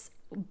into this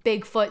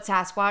Bigfoot,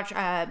 Sasquatch,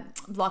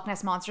 Loch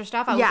Ness Monster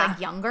stuff, I was Yeah. like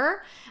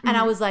younger, and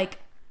I was like,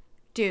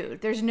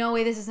 dude, there's no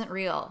way this isn't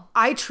real.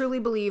 I truly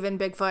believe in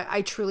Bigfoot.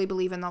 I truly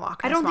believe in the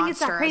Loch Ness I don't think it's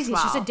that Monster crazy. as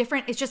It's just well. a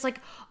different. It's just like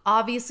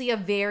obviously a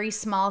very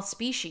small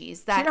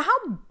species that Do you know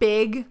how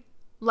big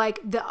like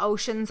the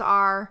oceans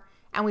are,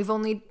 and we've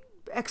only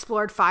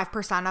explored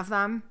 5% of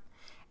them?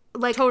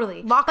 Like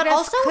Totally. Loch But Ness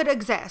also, could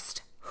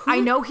exist. I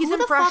know he's who in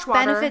the fuck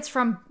freshwater. benefits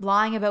from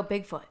lying about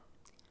Bigfoot?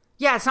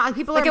 Yeah, it's not like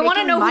people Like are I want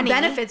to making know money. who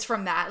benefits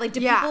from that. Like do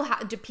Yeah.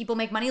 people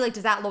make money? Like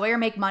does that lawyer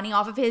make money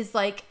off of his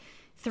like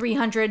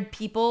 300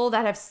 people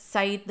that have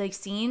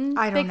seen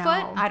I don't Bigfoot?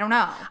 know. I don't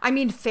know. I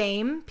mean,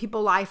 fame.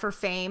 People lie for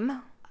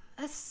fame.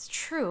 That's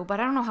true, but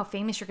I don't know how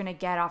famous you're gonna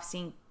get off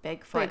seeing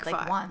Bigfoot.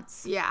 like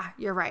once. Yeah,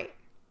 you're right.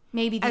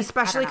 Maybe these,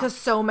 Especially because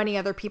because so many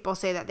other people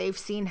say that they've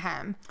seen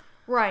him.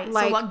 right.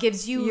 Like, so what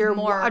gives you you're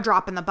more? a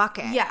drop in the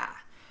bucket. Yeah,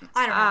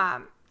 I don't know. I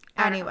don't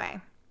know.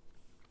 Anyway.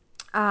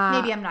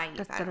 Maybe I'm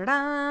naive. I don't know.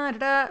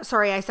 Da-da-da-da-da.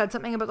 Sorry, I said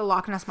something about the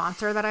Loch Ness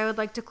Monster that I would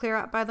like to clear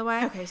up, by the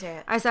way. Okay, say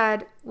it. I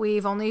said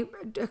we've only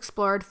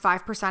explored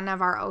 5%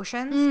 of our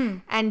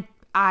oceans. And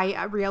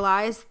I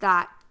realized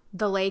that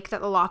the lake that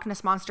the Loch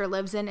Ness Monster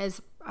lives in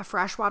is a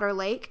freshwater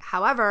lake.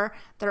 However,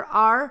 there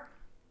are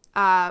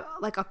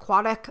like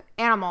aquatic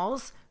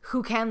animals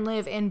who can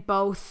live in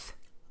both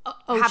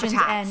Oceans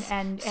habitats.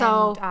 and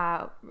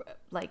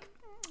like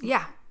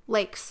yeah,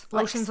 lakes,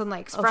 oceans and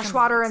lakes, Oceans and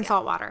freshwater lakes, and yeah.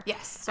 saltwater.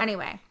 Yes, sorry.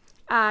 Anyway,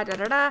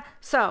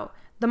 So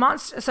the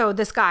monster. So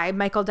this guy,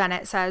 Michael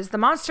Dennett, says the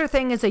monster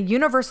thing is a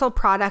universal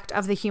product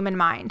of the human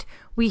mind.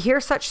 We hear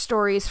such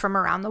stories from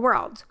around the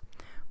world.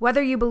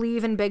 Whether you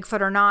believe in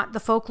Bigfoot or not, the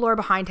folklore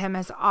behind him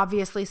has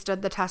obviously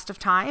stood the test of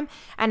time,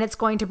 and it's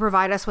going to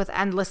provide us with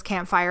endless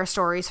campfire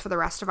stories for the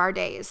rest of our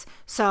days.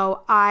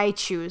 So I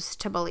choose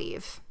to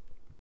believe.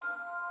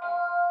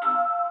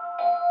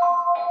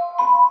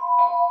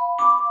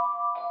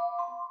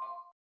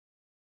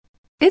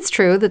 It's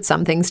true that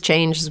some things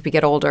change as we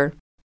get older.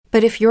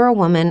 But if you're a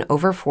woman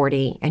over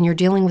 40 and you're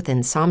dealing with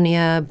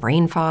insomnia,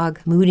 brain fog,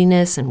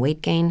 moodiness, and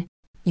weight gain,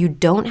 you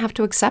don't have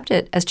to accept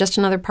it as just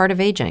another part of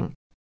aging.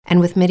 And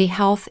with MIDI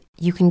Health,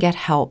 you can get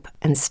help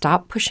and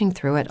stop pushing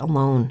through it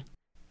alone.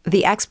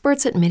 The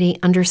experts at MIDI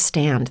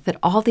understand that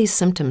all these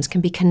symptoms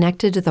can be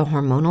connected to the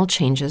hormonal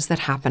changes that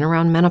happen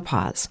around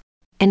menopause,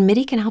 and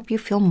MIDI can help you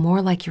feel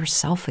more like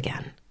yourself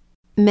again.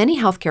 Many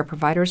healthcare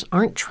providers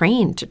aren't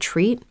trained to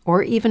treat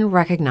or even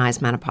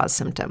recognize menopause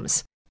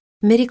symptoms.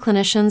 MIDI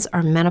clinicians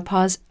are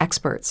menopause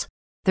experts.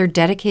 They're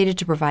dedicated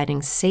to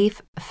providing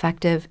safe,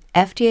 effective,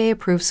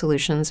 FDA-approved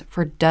solutions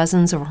for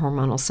dozens of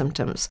hormonal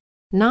symptoms,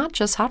 not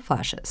just hot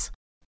flashes.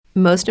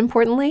 Most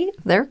importantly,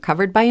 they're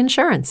covered by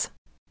insurance.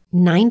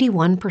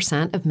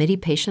 91% of MIDI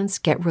patients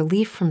get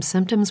relief from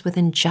symptoms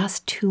within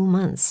just 2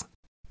 months.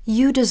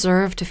 You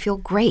deserve to feel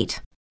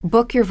great.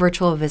 Book your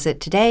virtual visit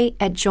today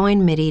at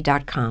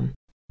joinmidi.com.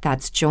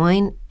 That's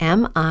joinmidi.com.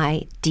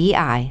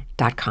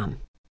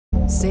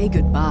 Say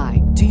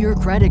goodbye to your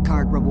credit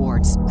card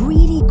rewards.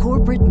 Greedy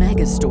corporate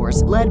mega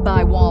stores, led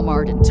by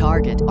Walmart and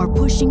Target, are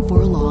pushing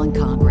for a law in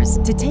Congress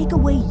to take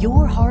away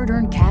your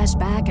hard-earned cash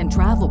back and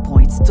travel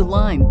points to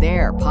line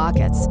their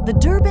pockets. The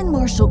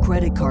Durbin-Marshall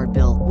credit card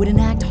bill would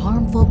enact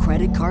harmful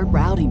credit card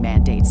routing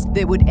mandates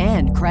that would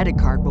end credit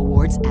card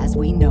rewards as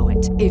we know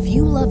it. If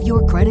you love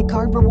your credit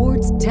card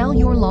rewards, tell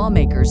your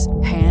lawmakers,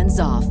 hands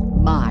off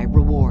my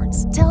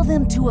rewards. Tell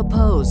them to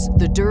oppose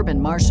the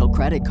Durbin-Marshall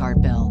credit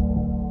card bill.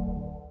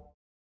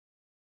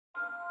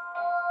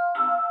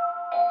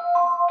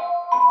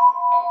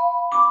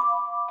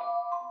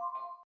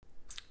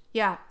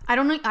 Yeah, I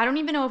don't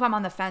even know if I'm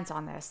on the fence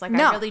on this. Like,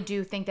 No. I really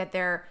do think that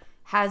there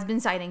has been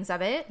sightings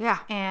of it. Yeah.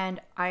 And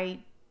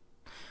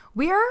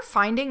We are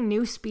finding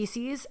new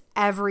species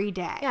every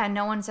day. yeah,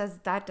 no one says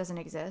that doesn't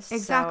exist. So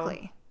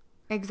Exactly.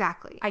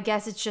 Exactly. I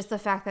guess it's just the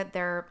fact that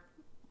they're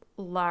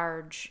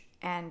large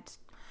and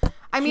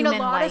I mean, a lot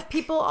human-like. of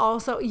people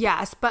also,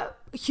 yes, but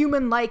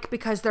human-like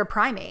because they're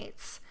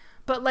primates.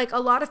 But like a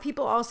lot of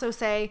people also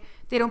say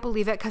they don't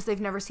believe it because they've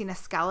never seen a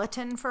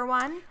skeleton for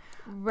one.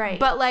 right.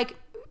 But like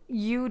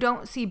you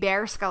don't see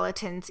bear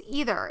skeletons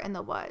either in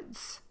the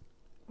woods.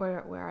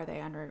 where are they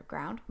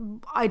underground?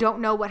 I don't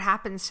know what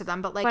happens to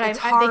them, but like But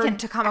it's they hard can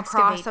to come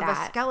across excavate of a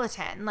that.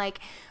 skeleton. Like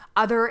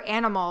other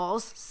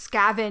animals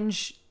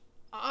scavenge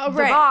the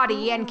right.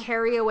 body and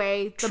carry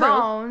away the True.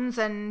 bones,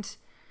 and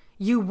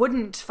you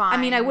wouldn't find. I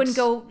mean, I wouldn't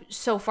go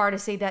so far to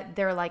say that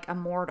they're like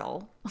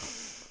immortal.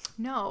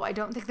 No, I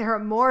don't think they're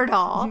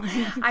immortal.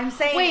 I'm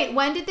saying Wait,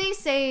 when did they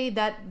say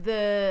that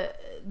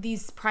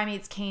these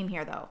primates came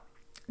here though?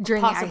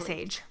 during the Ice possibly.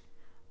 Age.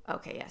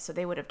 Okay, yeah, so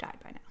they would have died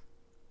by now.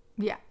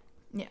 Yeah,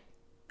 Yeah.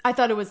 I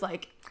thought it was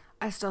like,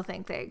 I still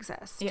think they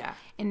exist. yeah.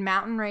 In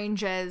mountain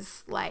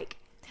ranges, like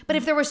But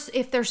if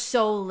there's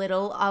so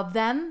little of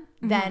them,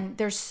 then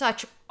there's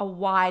such a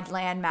wide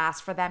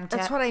landmass for them to.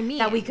 That's what I mean.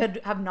 That we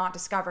could have not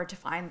discovered to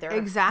find their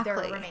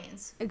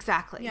remains.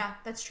 Exactly. Yeah,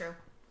 that's true.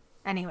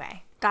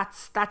 Anyway,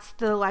 that's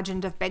the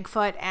legend of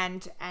Bigfoot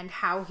and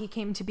how he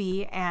came to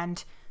be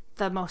and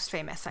the most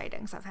famous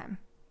sightings of him.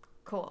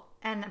 Cool.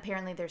 And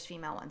apparently there's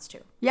female ones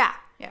too. Yeah.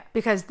 Yeah.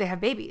 Because they have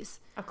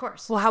babies. Of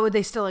course. Well, how would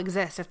they still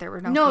exist if there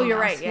were no no,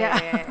 you're females? right.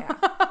 Yeah.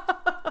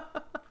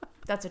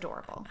 That's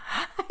adorable.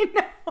 I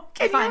know.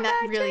 I find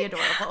that really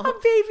adorable. A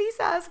baby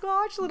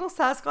Sasquatch, little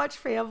Sasquatch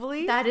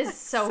family. That is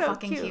so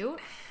fucking cute.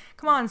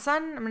 Come on,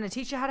 son. I'm going to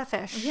teach you how to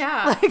fish.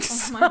 Yeah. Like, Oh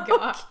so my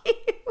God. cute.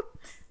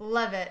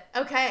 Love it.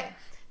 Okay.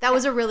 That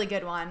was a really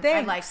good one. I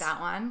Thanks. like that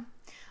one.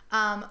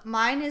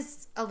 Mine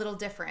is a little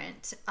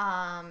different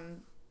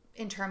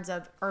in terms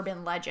of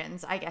urban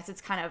legends. I guess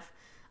it's kind of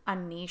a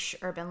niche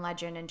urban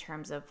legend in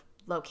terms of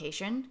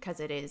location because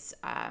it is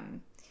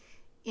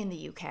in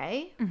the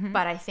UK.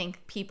 But I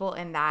think people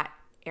in that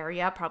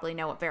area probably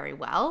know it very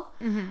well.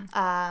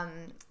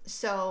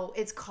 So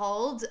it's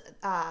called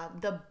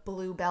the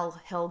Bluebell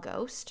Hill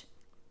Ghost,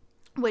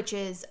 which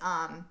is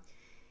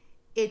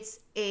it's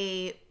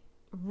a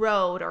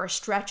road or a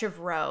stretch of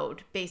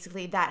road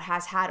basically that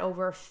has had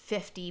over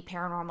 50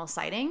 paranormal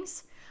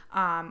sightings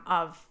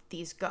of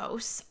these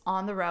ghosts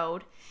on the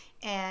road.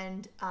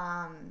 And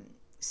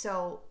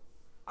so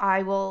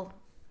I will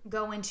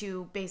go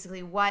into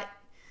basically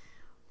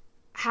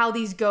how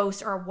these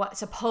ghosts or what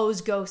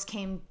supposed ghosts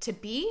came to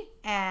be,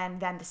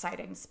 and then the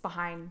sightings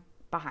behind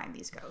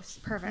these ghosts.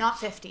 Perfect. Not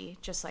 50,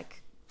 just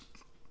like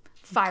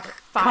five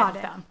Got of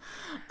it.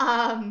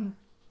 them.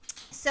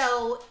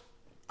 So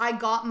I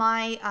got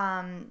my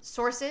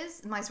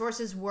sources. My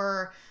sources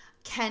were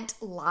Kent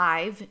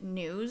Live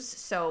News,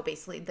 so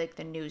basically like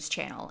the news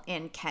channel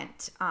in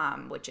Kent,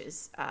 which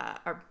is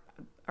a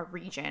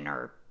region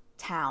or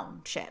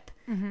township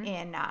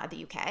in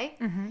the UK.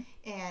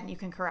 And you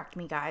can correct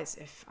me, guys,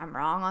 if I'm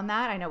wrong on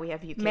that. I know we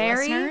have UK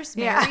Mary? listeners.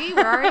 Yeah. Mary,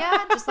 where are you?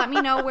 Just let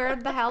me know where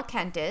the hell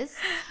Kent is.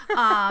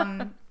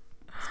 And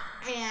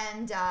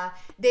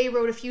they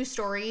wrote a few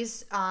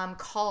stories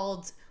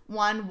called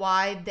one,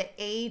 why the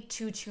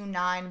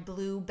A229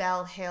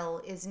 Bluebell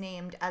Hill is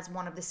named as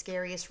one of the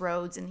scariest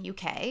roads in the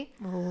UK.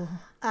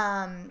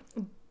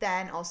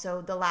 Then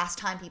also the last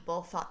time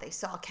people thought they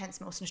saw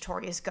Kent's most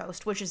notorious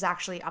ghost, which is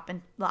actually up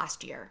in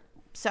last year.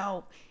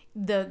 So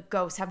the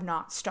ghosts have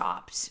not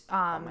stopped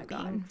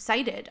being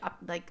sighted.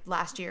 Like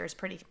last year is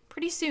pretty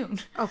soon.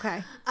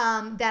 Okay.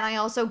 Then I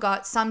also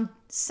got some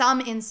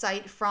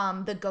insight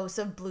from The Ghosts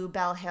of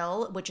Bluebell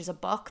Hill, which is a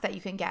book that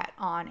you can get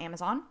on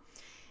Amazon,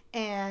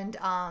 and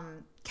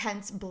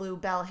Kent's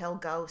Bluebell Hill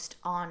Ghost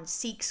on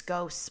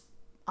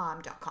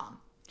seeksghosts.com.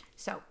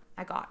 So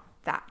I got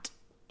that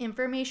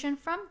information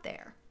from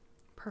there.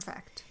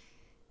 Perfect.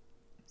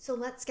 So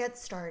let's get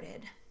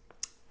started.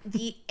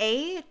 The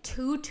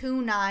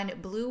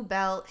A229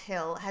 Bluebell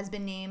Hill has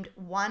been named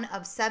one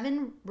of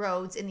 7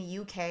 roads in the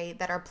UK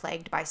that are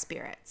plagued by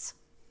spirits.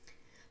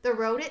 The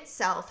road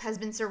itself has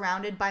been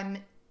surrounded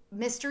by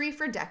mystery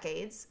for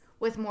decades,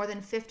 with more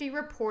than 50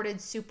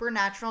 reported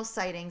supernatural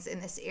sightings in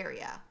this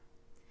area.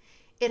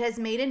 It has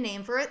made a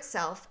name for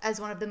itself as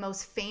one of the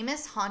most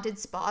famous haunted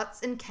spots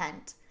in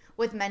Kent,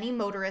 with many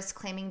motorists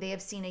claiming they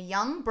have seen a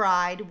young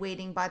bride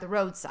waiting by the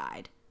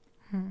roadside.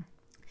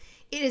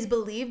 It is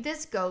believed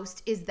this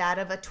ghost is that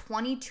of a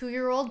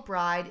 22-year-old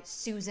bride,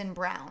 Susan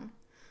Brown,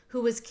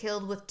 who was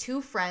killed with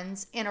 2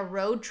 friends in a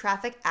road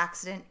traffic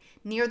accident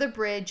near the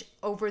bridge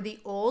over the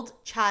old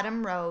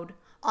Chatham Road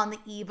on the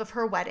eve of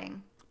her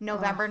wedding,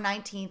 November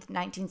 19th,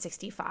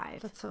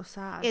 1965. That's so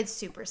sad. It's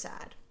super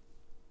sad.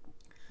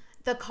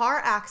 The car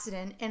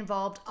accident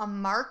involved a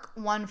Mark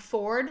I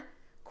Ford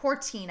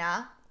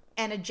Cortina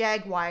and a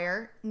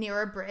Jaguar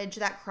near a bridge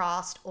that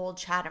crossed Old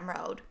Chatham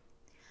Road.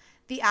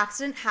 The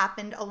accident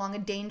happened along a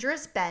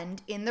dangerous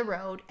bend in the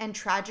road, and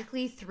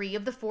tragically 3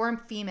 of the 4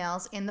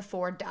 females in the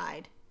Ford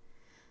died.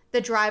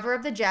 The driver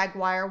of the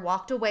Jaguar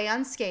walked away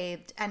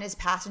unscathed, and his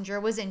passenger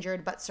was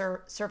injured but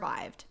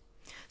survived.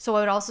 So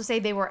I would also say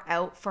they were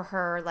out for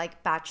her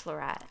like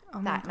bachelorette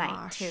that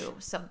night too,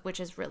 so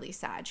which is really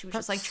sad. She was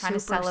just like trying to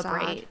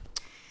celebrate.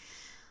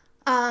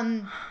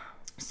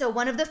 So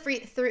one of the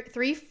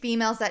 3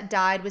 females that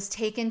died was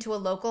taken to a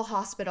local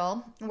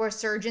hospital where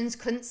surgeons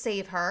couldn't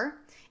save her,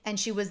 and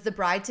she was the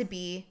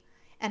bride-to-be,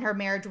 and her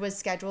marriage was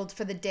scheduled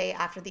for the day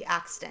after the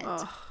accident.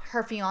 Ugh.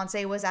 Her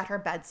fiancé was at her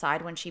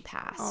bedside when she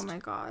passed. Oh my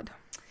God.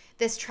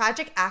 This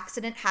tragic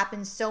accident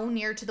happened so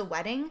near to the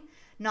wedding,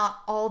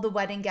 not all the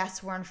wedding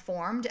guests were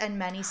informed, and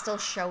many still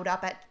showed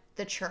up at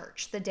the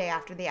church the day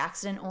after the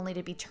accident only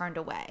to be turned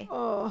away.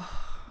 Oh.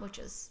 Which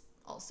is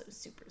also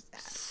super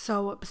sad.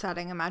 So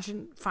upsetting.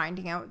 Imagine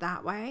finding out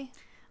that way.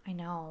 I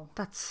know.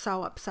 That's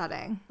so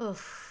upsetting.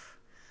 Oof.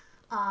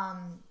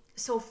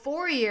 So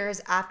 4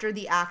 years after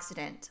the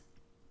accident,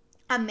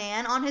 a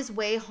man on his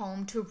way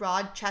home to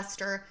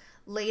Rochester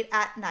late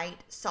at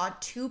night saw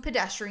 2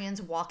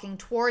 pedestrians walking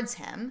towards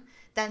him,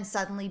 then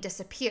suddenly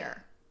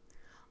disappear.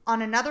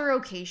 On another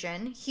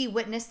occasion, he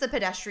witnessed the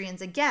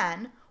pedestrians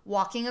again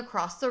walking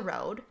across the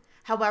road.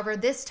 However,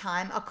 this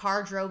time a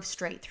car drove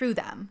straight through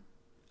them.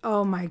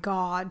 Oh my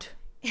God.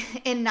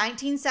 In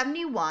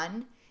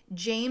 1971,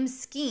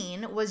 James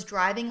Skeen was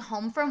driving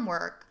home from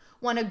work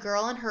when a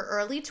girl in her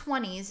early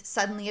 20s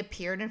suddenly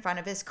appeared in front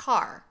of his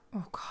car.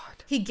 Oh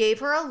God. He gave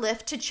her a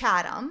lift to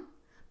Chatham,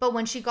 but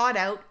when she got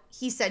out,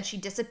 he said she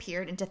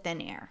disappeared into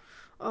thin air.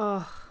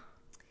 Ugh.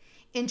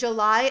 In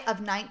July of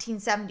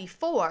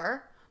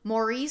 1974,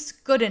 Maurice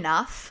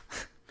Goodenough,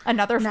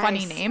 another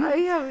funny name. Oh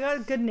yeah, we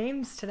got good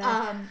names today.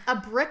 A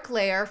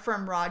bricklayer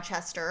from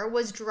Rochester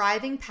was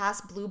driving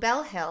past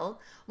Bluebell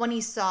Hill when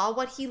he saw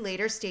what he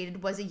later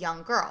stated was a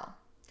young girl.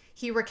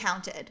 He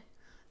recounted,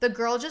 "The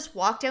girl just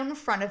walked out in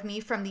front of me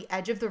from the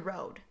edge of the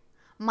road.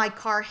 My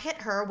car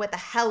hit her with a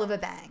hell of a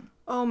bang."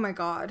 Oh my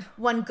God.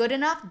 When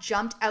Goodenough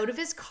jumped out of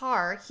his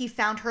car, he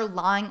found her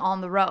lying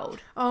on the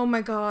road. Oh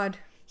my God.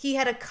 She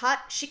had a cut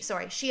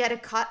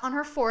on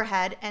her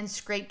forehead and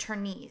scraped her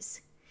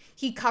knees.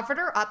 He covered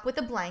her up with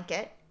a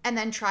blanket and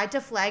then tried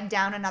to flag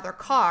down another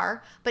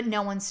car, but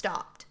no one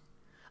stopped.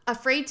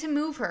 Afraid to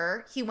move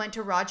her, he went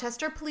to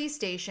Rochester Police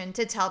Station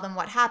to tell them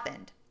what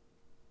happened.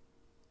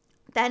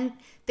 Then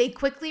they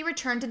quickly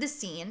returned to the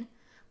scene,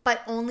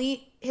 but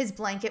only his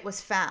blanket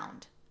was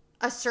found.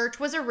 A search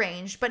was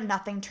arranged, but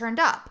nothing turned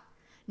up.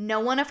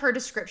 No one of her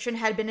description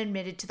had been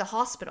admitted to the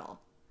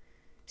hospital.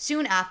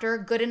 Soon after,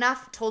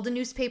 Goodenough told a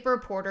newspaper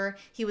reporter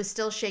he was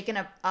still shaken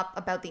up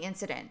about the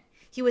incident.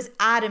 He was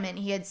adamant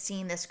he had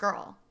seen this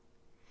girl.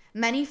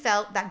 Many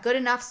felt that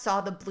Goodenough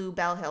saw the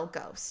Bluebell Hill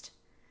ghost.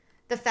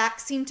 The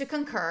facts seemed to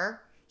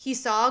concur. He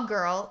saw a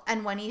girl,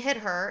 and when he hit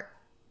her,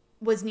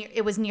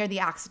 it was near the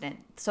accident.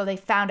 So they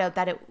found out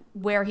that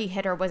where he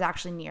hit her was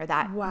actually near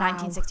that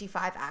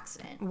 1965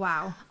 accident.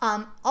 Wow.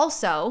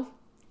 Also,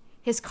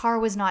 his car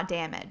was not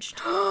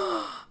damaged.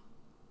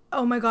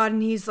 Oh my God.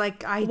 And he's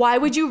like, Why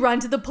would you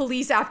run to the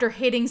police after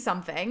hitting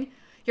something?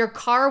 Your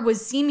car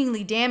was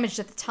seemingly damaged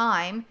at the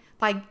time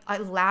by a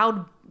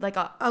loud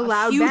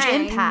huge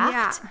bang.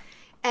 impact. Yeah.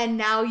 And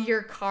now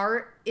your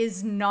car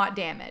is not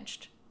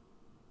damaged.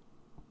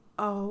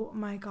 Oh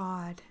my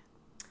God.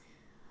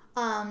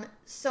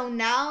 So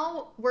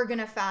now we're going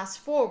to fast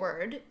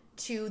forward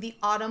to the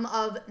autumn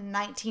of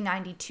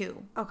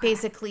 1992. Okay.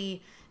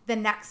 Basically, the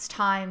next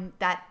time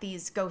that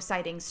these ghost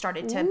sightings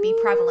started to be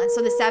prevalent.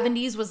 So the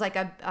 70s was like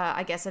a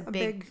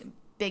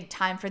big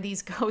time for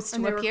these ghosts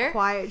to appear. They were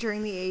quiet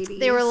during the 80s.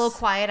 They were a little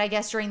quiet, I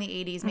guess, during the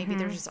 80s. Maybe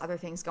there's just other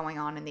things going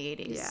on in the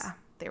 80s. Yeah.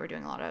 They were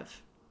doing a lot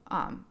of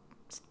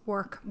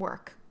work.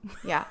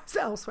 Yeah.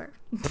 Elsewhere.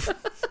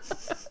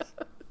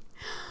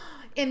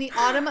 In the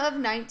autumn of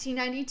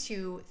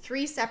 1992,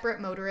 3 separate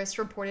motorists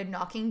reported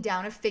knocking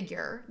down a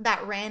figure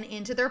that ran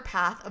into their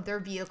path of their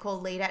vehicle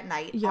late at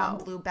night on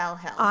Bluebell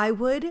Hill. I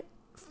would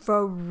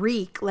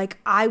freak. Like,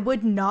 I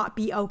would not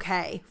be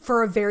okay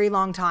for a very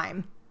long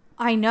time.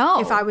 I know.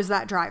 If I was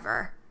that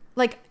driver.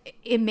 Like,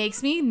 it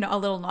makes me a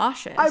little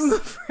nauseous. I'm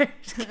afraid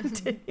to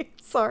continue.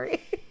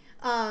 Sorry.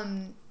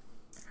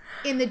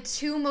 In the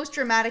two most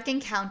dramatic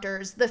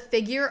encounters, the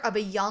figure of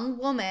a young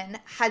woman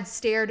had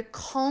stared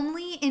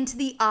calmly into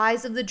the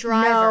eyes of the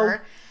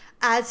driver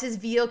as his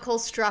vehicle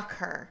struck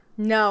her.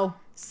 No.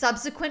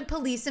 Subsequent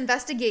police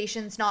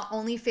investigations not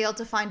only failed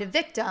to find a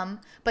victim,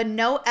 but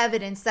no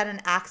evidence that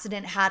an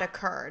accident had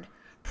occurred,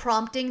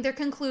 prompting their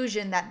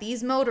conclusion that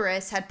these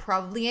motorists had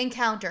probably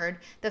encountered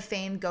the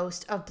famed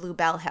ghost of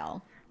Bluebell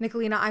Hill.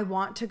 Nicolina, I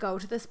want to go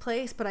to this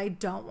place, but I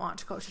don't want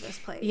to go to this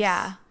place.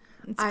 Yeah,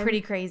 it's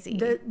pretty crazy.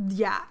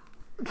 Yeah.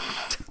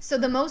 So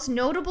the most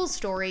notable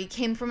story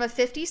came from a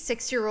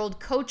 56-year-old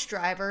coach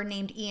driver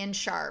named Ian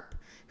Sharp,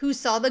 who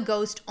saw the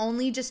ghost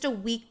only just a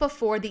week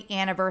before the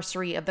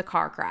anniversary of the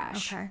car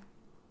crash. Okay.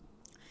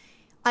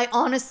 I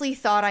honestly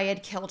thought I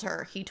had killed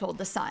her, he told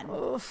The Sun.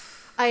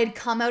 Oof. I had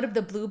come out of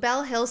the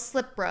Bluebell Hill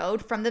slip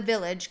road from the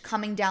village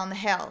coming down the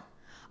hill.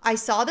 I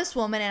saw this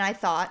woman and I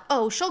thought,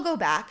 oh, she'll go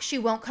back. She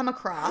won't come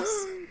across.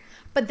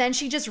 But then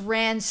she just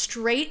ran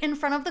straight in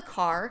front of the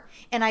car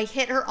and I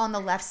hit her on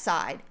the left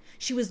side.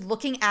 She was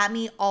looking at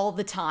me all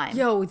the time.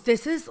 Yo,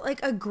 this is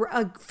like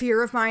a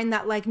fear of mine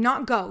that, like,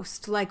 not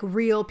ghost, like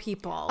real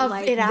people.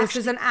 This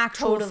is an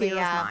actual fear of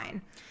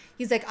mine.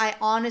 He's like, I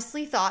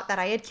honestly thought that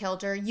I had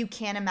killed her. You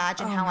can't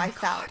imagine how I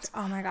felt.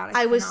 Oh my God.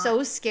 I was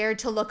so scared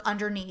to look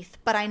underneath,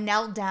 but I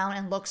knelt down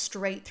and looked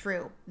straight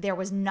through. There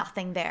was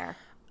nothing there.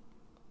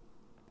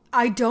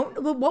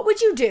 What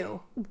would you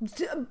do?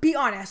 Be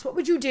honest. What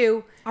would you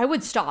do? I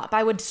would stop.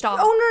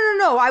 Oh,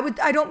 no.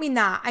 I don't mean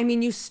that. I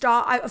mean, you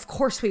stop. Of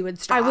course we would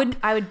stop.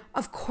 I would.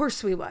 Of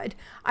course we would.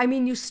 I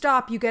mean, you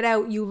stop, you get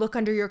out, you look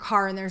under your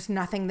car and there's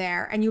nothing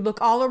there. And you look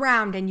all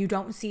around and you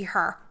don't see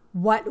her.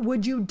 What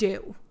would you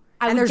do?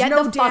 I would get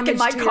the fuck in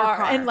my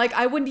car. And, like,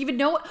 I wouldn't even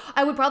know.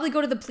 I would probably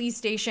go to the police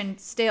station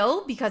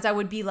still because I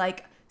would be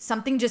like,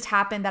 something just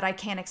happened that I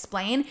can't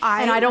explain,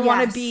 and I don't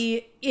want to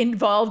be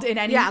involved in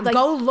any. Like,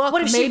 go look.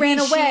 What if she ran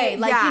away?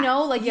 Like, you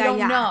know, like you don't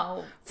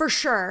know for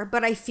sure.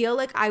 But I feel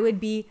like I would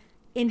be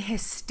in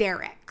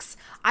hysterics.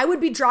 I would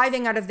be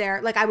driving out of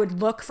there. Like, I would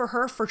look for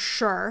her for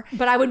sure.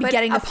 But I would be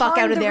getting the fuck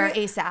out of there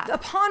ASAP.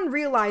 Upon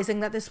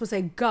realizing that this was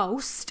a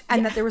ghost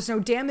and that there was no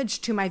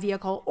damage to my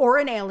vehicle or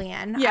an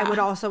alien, I would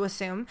also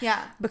assume.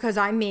 Yeah. Because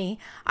I'm me.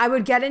 I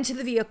would get into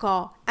the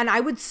vehicle and I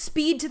would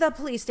speed to the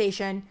police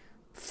station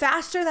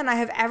faster than I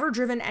have ever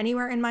driven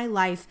anywhere in my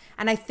life.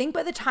 And I think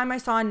by the time I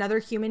saw another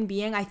human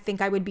being, I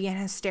think I would be in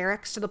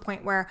hysterics to the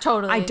point where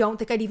I don't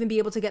think I'd even be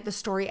able to get the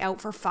story out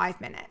for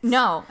 5 minutes.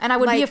 No. And I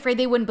would be afraid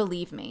they wouldn't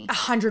believe me.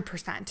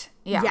 100%.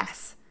 Yeah.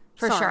 Yes.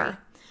 For sure.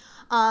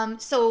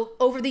 So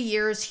over the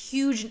years,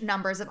 huge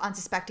numbers of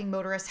unsuspecting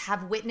motorists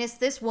have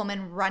witnessed this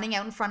woman running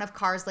out in front of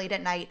cars late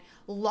at night,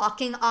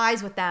 locking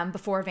eyes with them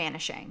before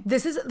vanishing.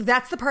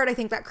 That's the part I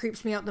think that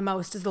creeps me out the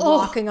most is the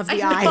locking of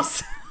the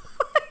eyes.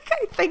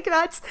 I think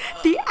that's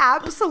the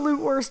absolute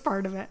worst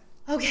part of it.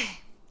 Okay.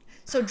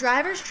 So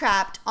drivers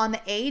trapped on the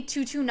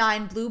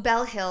A229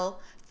 Bluebell Hill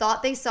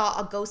thought they saw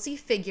a ghostly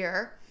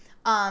figure.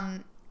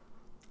 No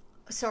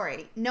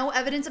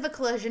evidence of a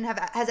collision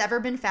has ever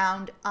been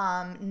found,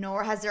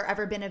 nor has there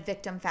ever been a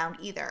victim found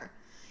either.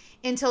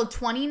 Until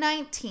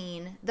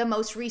 2019, the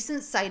most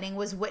recent sighting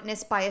was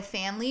witnessed by a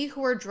family who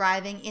were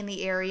driving in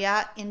the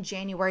area in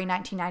January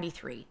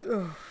 1993.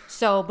 Ugh.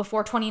 So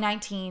before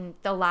 2019,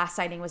 the last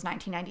sighting was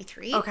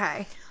 1993.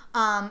 Okay.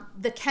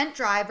 The Kent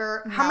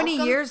driver... How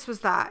many years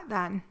was that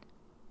then?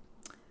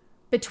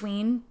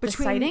 Between the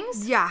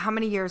sightings? Yeah, how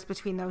many years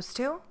between those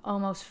two?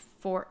 Almost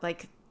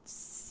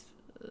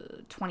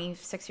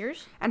 26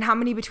 years. And how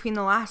many between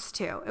the last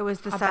two? It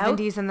was the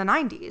 70s and the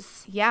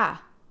 90s. Yeah.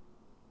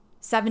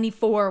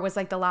 74 was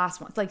like the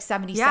last one. It's like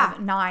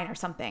 77, 9 or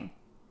something.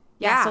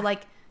 Yeah. So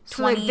like 20.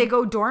 So like they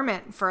go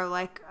dormant for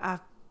like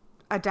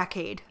a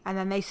decade and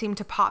then they seem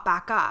to pop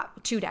back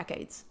up. 2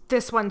 decades.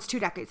 This one's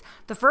 2 decades.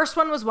 The first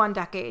one was 1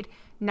 decade.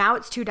 Now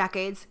it's 2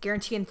 decades.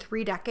 Guaranteeing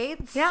 3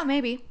 decades. Yeah,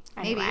 maybe.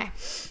 Anyway.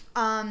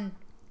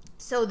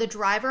 So the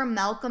driver,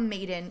 Malcolm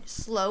Maiden,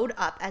 slowed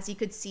up as he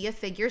could see a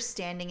figure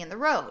standing in the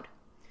road.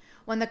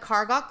 When the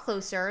car got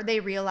closer, they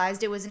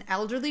realized it was an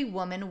elderly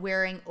woman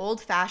wearing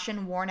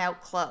old-fashioned, worn-out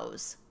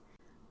clothes.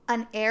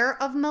 An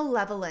air of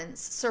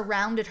malevolence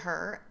surrounded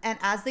her, and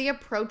as they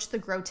approached the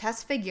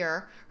grotesque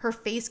figure, her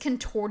face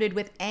contorted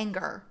with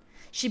anger.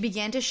 She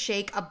began to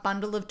shake a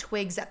bundle of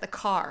twigs at the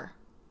car.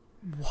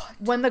 What?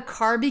 When the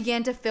car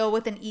began to fill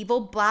with an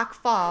evil black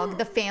fog,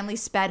 the family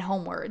sped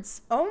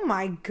homewards. Oh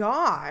my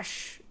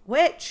gosh.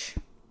 Which?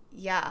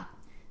 Yeah.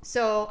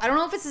 So I don't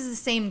know if this is the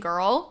same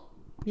girl.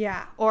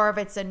 Yeah. Or if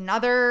it's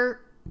another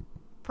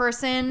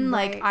person.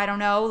 Right. Like, I don't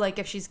know. Like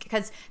if she's,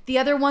 because the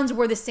other ones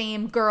were the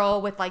same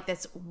girl with like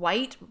this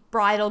white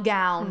bridal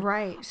gown.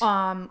 Right.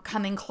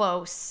 Coming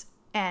close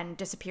and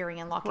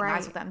disappearing and locking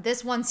eyes with them.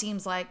 This one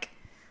seems like.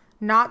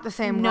 Not the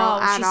same girl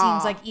at all. No, she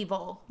seems like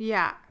evil.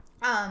 Yeah.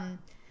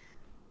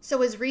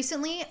 So as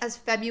recently as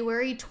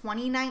February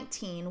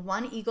 2019,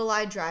 one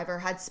eagle-eyed driver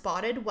had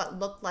spotted what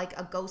looked like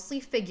a ghostly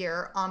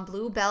figure on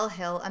Bluebell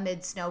Hill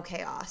amid snow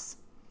chaos.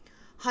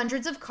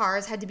 hundreds of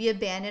cars had to be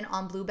abandoned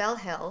on Bluebell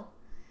Hill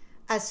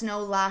as snow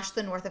lashed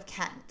the north of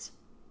Kent.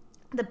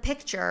 The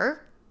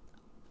picture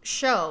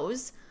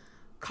shows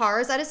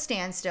cars at a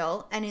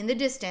standstill, and in the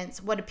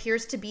distance, what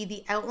appears to be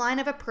the outline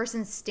of a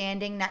person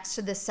standing next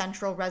to the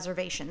central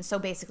reservation. So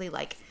basically,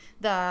 like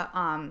the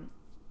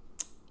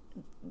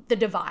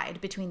divide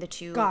between the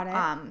two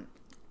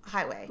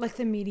highway, Like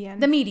the median.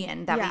 the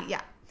median.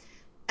 Yeah.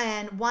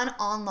 And one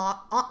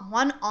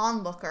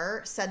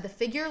onlooker said the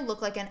figure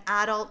looked like an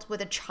adult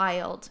with a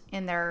child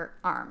in their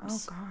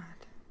arms. Oh God.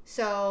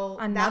 So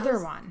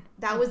Another one.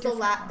 That A was different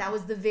one. that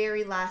was the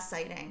very last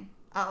sighting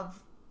of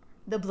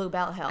the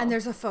Bluebell Hill. And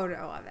there's a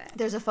photo of it.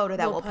 There's a photo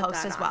that we'll put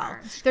post that as on well. our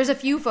Instagram. There's a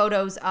few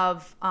photos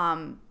of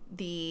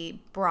the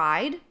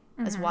bride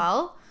as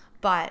well,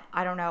 but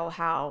I don't know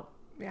how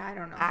Yeah, I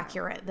don't know.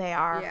 accurate they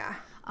are. Yeah.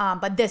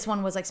 But this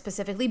one was like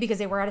specifically because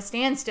they were at a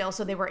standstill,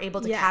 so they were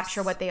able to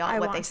capture what they I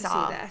what want they to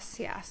saw. see this.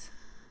 Yes.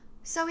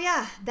 So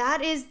yeah,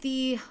 that is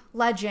the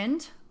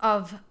legend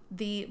of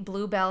the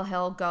Bluebell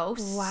Hill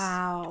ghost.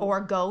 Wow. Or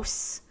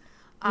ghosts.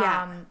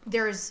 Yeah.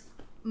 There's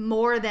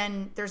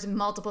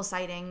multiple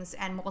sightings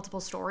and multiple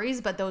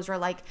stories, but those are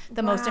like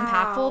the most Wow.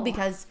 impactful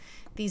because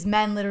these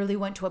men literally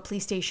went to a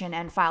police station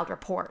and filed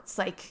reports.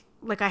 Like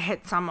Like I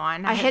hit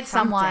someone. I hit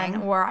someone,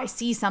 something. or I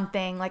see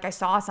something, like I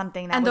saw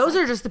something. That And was those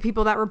are just the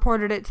people that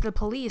reported it to the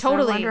police.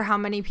 Totally. I wonder how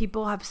many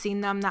people have seen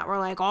them that were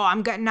like, "Oh,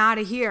 I'm getting out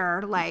of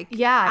here." Like,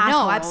 yeah,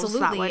 no, assholes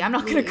that absolutely. would I'm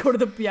not going to leave. go to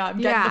the, I'm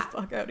getting Yeah. the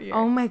fuck out of here.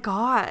 Oh my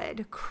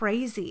God.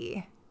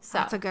 Crazy. So-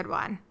 That's a good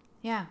one.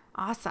 Yeah.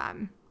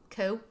 Awesome.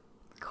 Cool.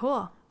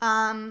 Cool.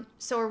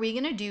 So are we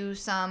going to do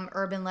some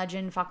urban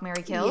legend fuck,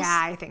 marry, kills? Yeah,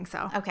 I think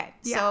so. Okay,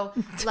 Yeah. so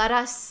let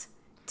us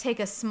take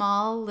a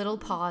small little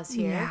pause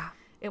here. Yeah.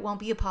 It won't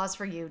be a pause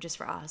for you, just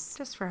for us.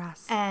 Just for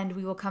us. And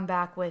we will come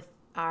back with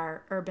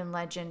our urban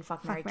legend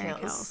fuck, marry, marry,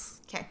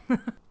 kills. Okay.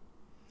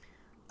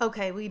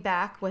 Okay, we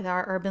back with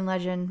our urban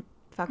legend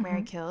fuck,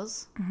 marry,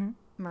 kills.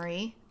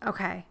 Marie,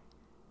 Okay.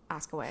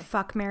 ask away.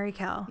 Fuck, marry,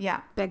 kill.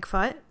 Yeah.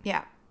 Bigfoot,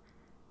 Yeah.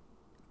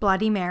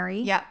 Bloody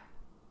Mary, Yep.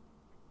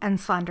 and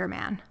Slender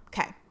Man.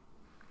 Okay.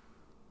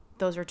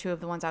 Those are two of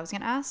the ones I was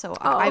going to ask. So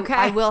okay.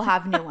 I will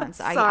have new ones.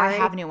 I Sorry.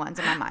 have new ones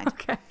in my mind.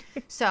 Okay.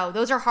 So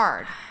those are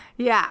hard.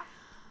 Yeah.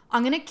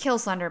 I'm going to kill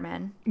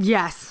Slenderman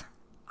Yes.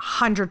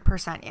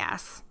 100%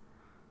 yes.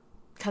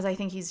 because I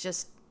think he's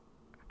just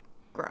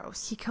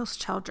gross. He kills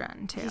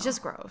children too. He's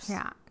just gross.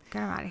 Yeah. Get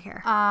him out of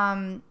here.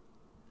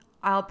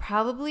 I'll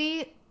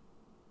probably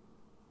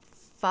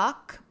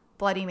fuck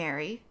Bloody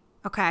Mary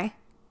Okay.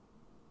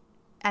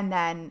 and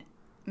then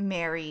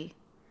marry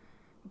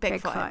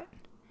Bigfoot. Bigfoot.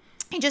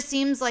 He just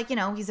seems like,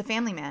 he's a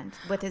family man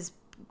with his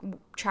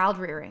child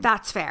rearing.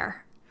 That's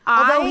fair.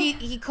 Although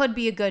he could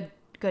be a good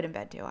in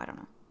bed too. I don't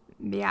know.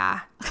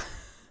 Yeah.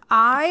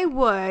 I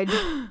would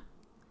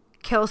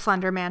kill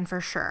Slender Man for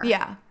sure.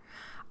 Yeah.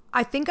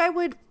 I think I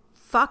would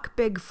fuck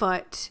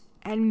Bigfoot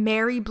and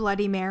marry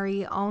Bloody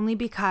Mary only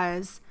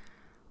because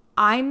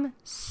I'm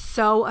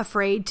so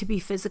afraid to be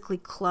physically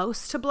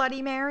close to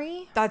Bloody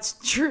Mary That's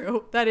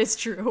true. That is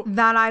true.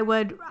 that I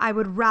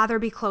would rather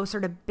be closer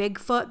to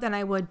Bigfoot than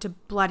I would to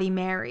Bloody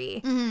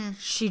Mary. Mm-hmm.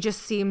 She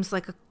just seems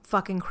like a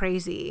fucking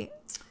crazy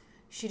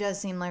She does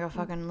seem like a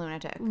fucking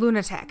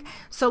lunatic.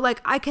 So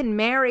like I can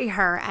marry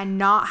her and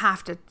not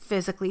have to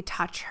physically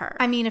touch her.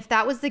 I mean, if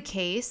that was the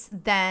case,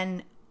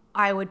 then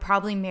I would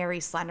probably marry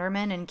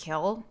Slenderman and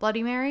kill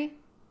Bloody Mary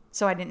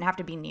so I didn't have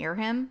to be near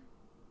him.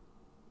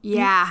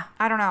 Yeah.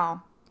 I don't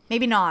know.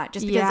 Maybe not,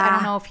 just because I Yeah.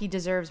 don't know if he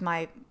deserves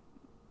my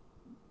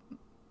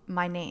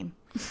name.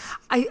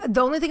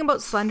 The only thing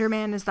about Slender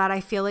Man is that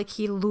I feel like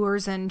he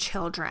lures in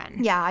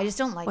children. Yeah, I just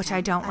don't like Which him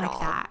I don't at like all.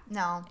 that.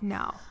 No.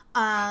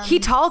 No. He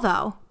tall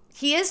though.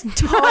 He is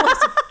tall as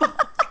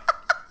fuck.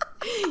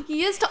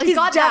 He is tall. He's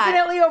got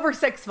definitely over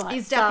 6 foot. that.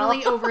 He's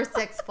definitely over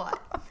 6 foot.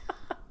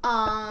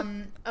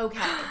 Okay.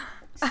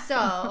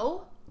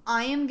 So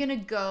I am gonna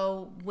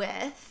go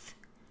with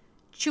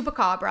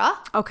Chupacabra.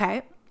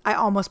 Okay. I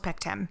almost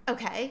picked him.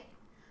 Okay.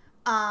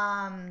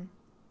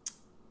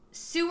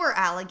 Sewer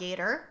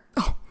alligator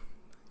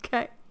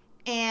Okay.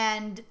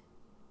 and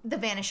the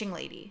vanishing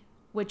lady,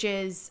 which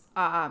is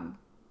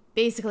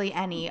basically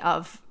any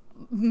of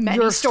many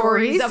Your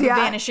stories stories, of yeah.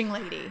 a vanishing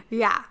lady.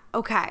 Yeah.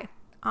 Okay.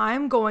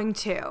 I'm going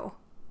to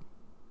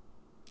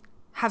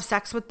have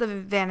sex with the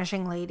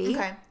vanishing lady.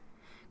 Okay.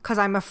 Because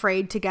I'm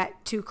afraid to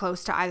get too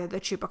close to either the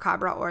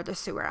chupacabra or the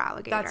sewer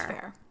alligator. That's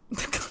fair.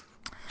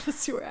 The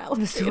sewer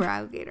alligator. The sewer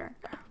alligator.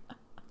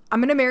 I'm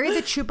going to marry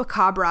the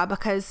chupacabra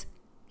because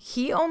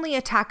he only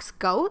attacks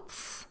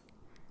goats.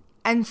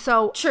 And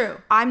so True.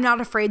 I'm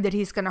not afraid that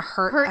he's going to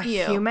hurt a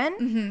you.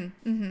 human.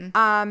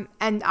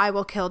 And I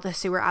will kill the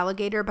sewer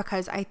alligator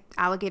because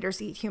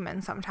alligators eat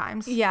humans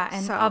sometimes. Yeah,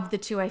 and So, of the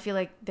two, I feel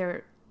like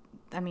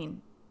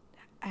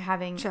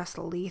having just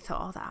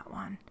lethal, that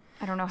one.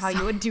 I don't know how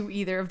you would do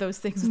either of those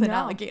things with an No.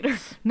 alligator.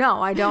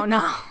 No, I don't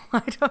know.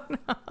 I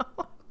don't know.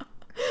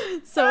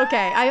 So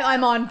okay,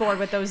 I'm on board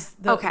with those.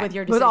 With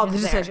your decisions. With all the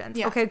there. decisions.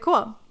 Yeah. Okay,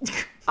 cool.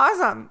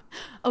 Awesome.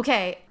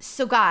 Okay,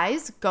 so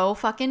guys, go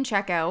fucking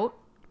check out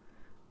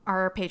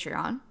our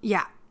Patreon.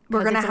 Yeah.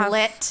 We're going to have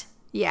lit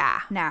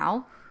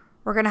now.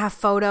 We're going to have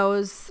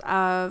photos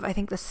of, I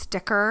think, the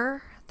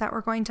sticker that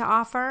we're going to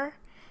offer.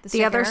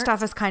 The other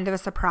stuff is kind of a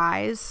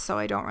surprise, so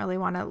I don't really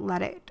want to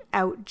let it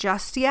out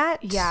just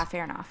yet. Yeah,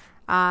 fair enough.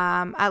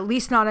 At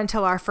least not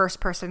until our first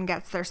person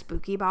gets their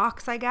spooky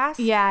box, I guess.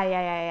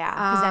 Yeah.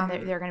 Because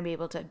then they're going to be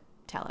able to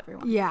tell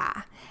everyone.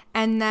 Yeah.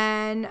 And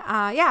then,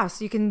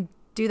 so you can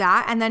do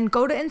that. And then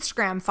go to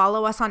Instagram.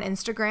 Follow us on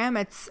Instagram.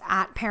 It's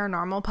at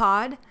Paranormal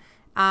Pod.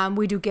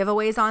 We do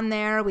giveaways on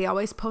there. We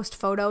always post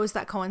photos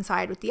that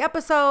coincide with the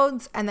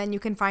episodes. And then you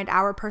can find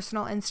our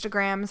personal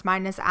Instagrams.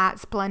 Mine is at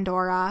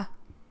Splendora.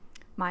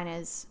 Mine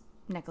is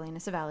Nicolina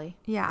Savelli.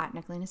 Yeah. At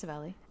Nicolina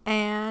Savelli.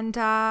 And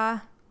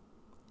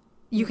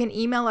you can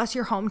email us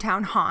your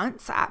hometown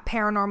haunts at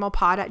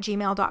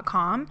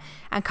paranormalpod@gmail.com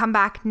and come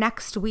back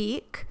next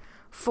week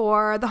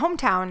for the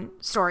hometown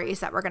stories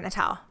that we're going to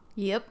tell.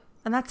 Yep.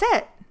 And that's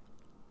it.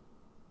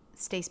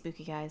 Stay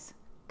spooky, guys.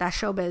 That's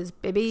showbiz,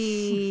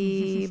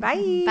 baby.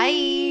 Bye.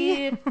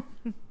 Bye.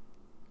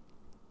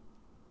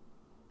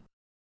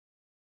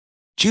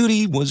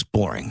 Judy was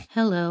boring.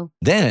 Hello.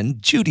 Then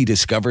Judy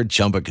discovered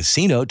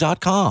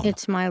ChumbaCasino.com.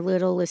 It's my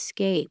little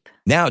escape.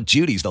 Now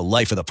Judy's the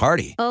life of the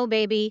party. Oh,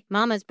 baby,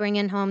 mama's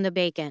bringing home the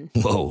bacon.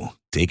 Whoa,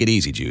 take it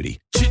easy, Judy.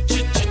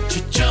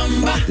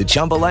 The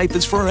Chumba life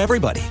is for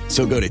everybody.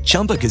 So go to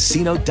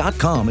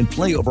ChumbaCasino.com and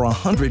play over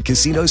 100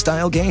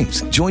 casino-style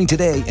games. Join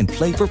today and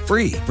play for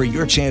free for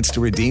your chance to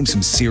redeem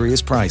some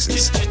serious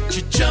prizes.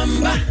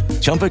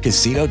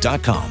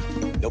 ChumbaCasino.com.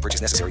 No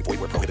purchase necessary. Void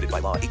where prohibited by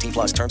law. 18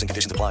 plus terms and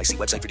conditions apply. See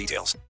website for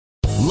details.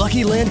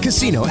 Lucky Land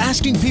Casino,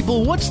 asking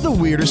people, what's the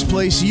weirdest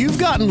place you've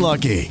gotten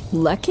lucky?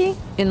 Lucky?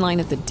 In line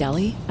at the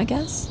deli, I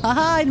guess?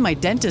 Aha, in my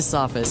dentist's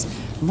office.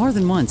 More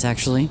than once,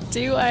 actually.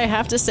 Do I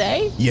have to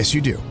say? Yes,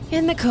 you do.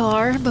 In the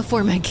car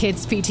before my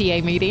kids'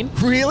 PTA meeting.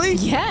 Really?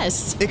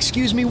 Yes.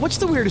 Excuse me, what's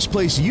the weirdest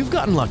place you've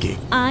gotten lucky?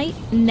 I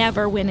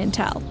never win and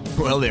tell.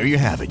 Well, there you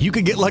have it. You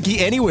can get lucky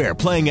anywhere,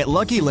 playing at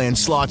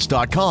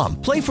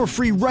LuckyLandSlots.com. Play for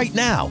free right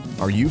now.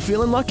 Are you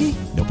feeling lucky?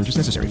 No purchase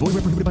necessary. Void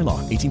where prohibited by law.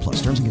 18 plus.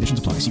 Terms and conditions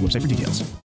apply. See website for details.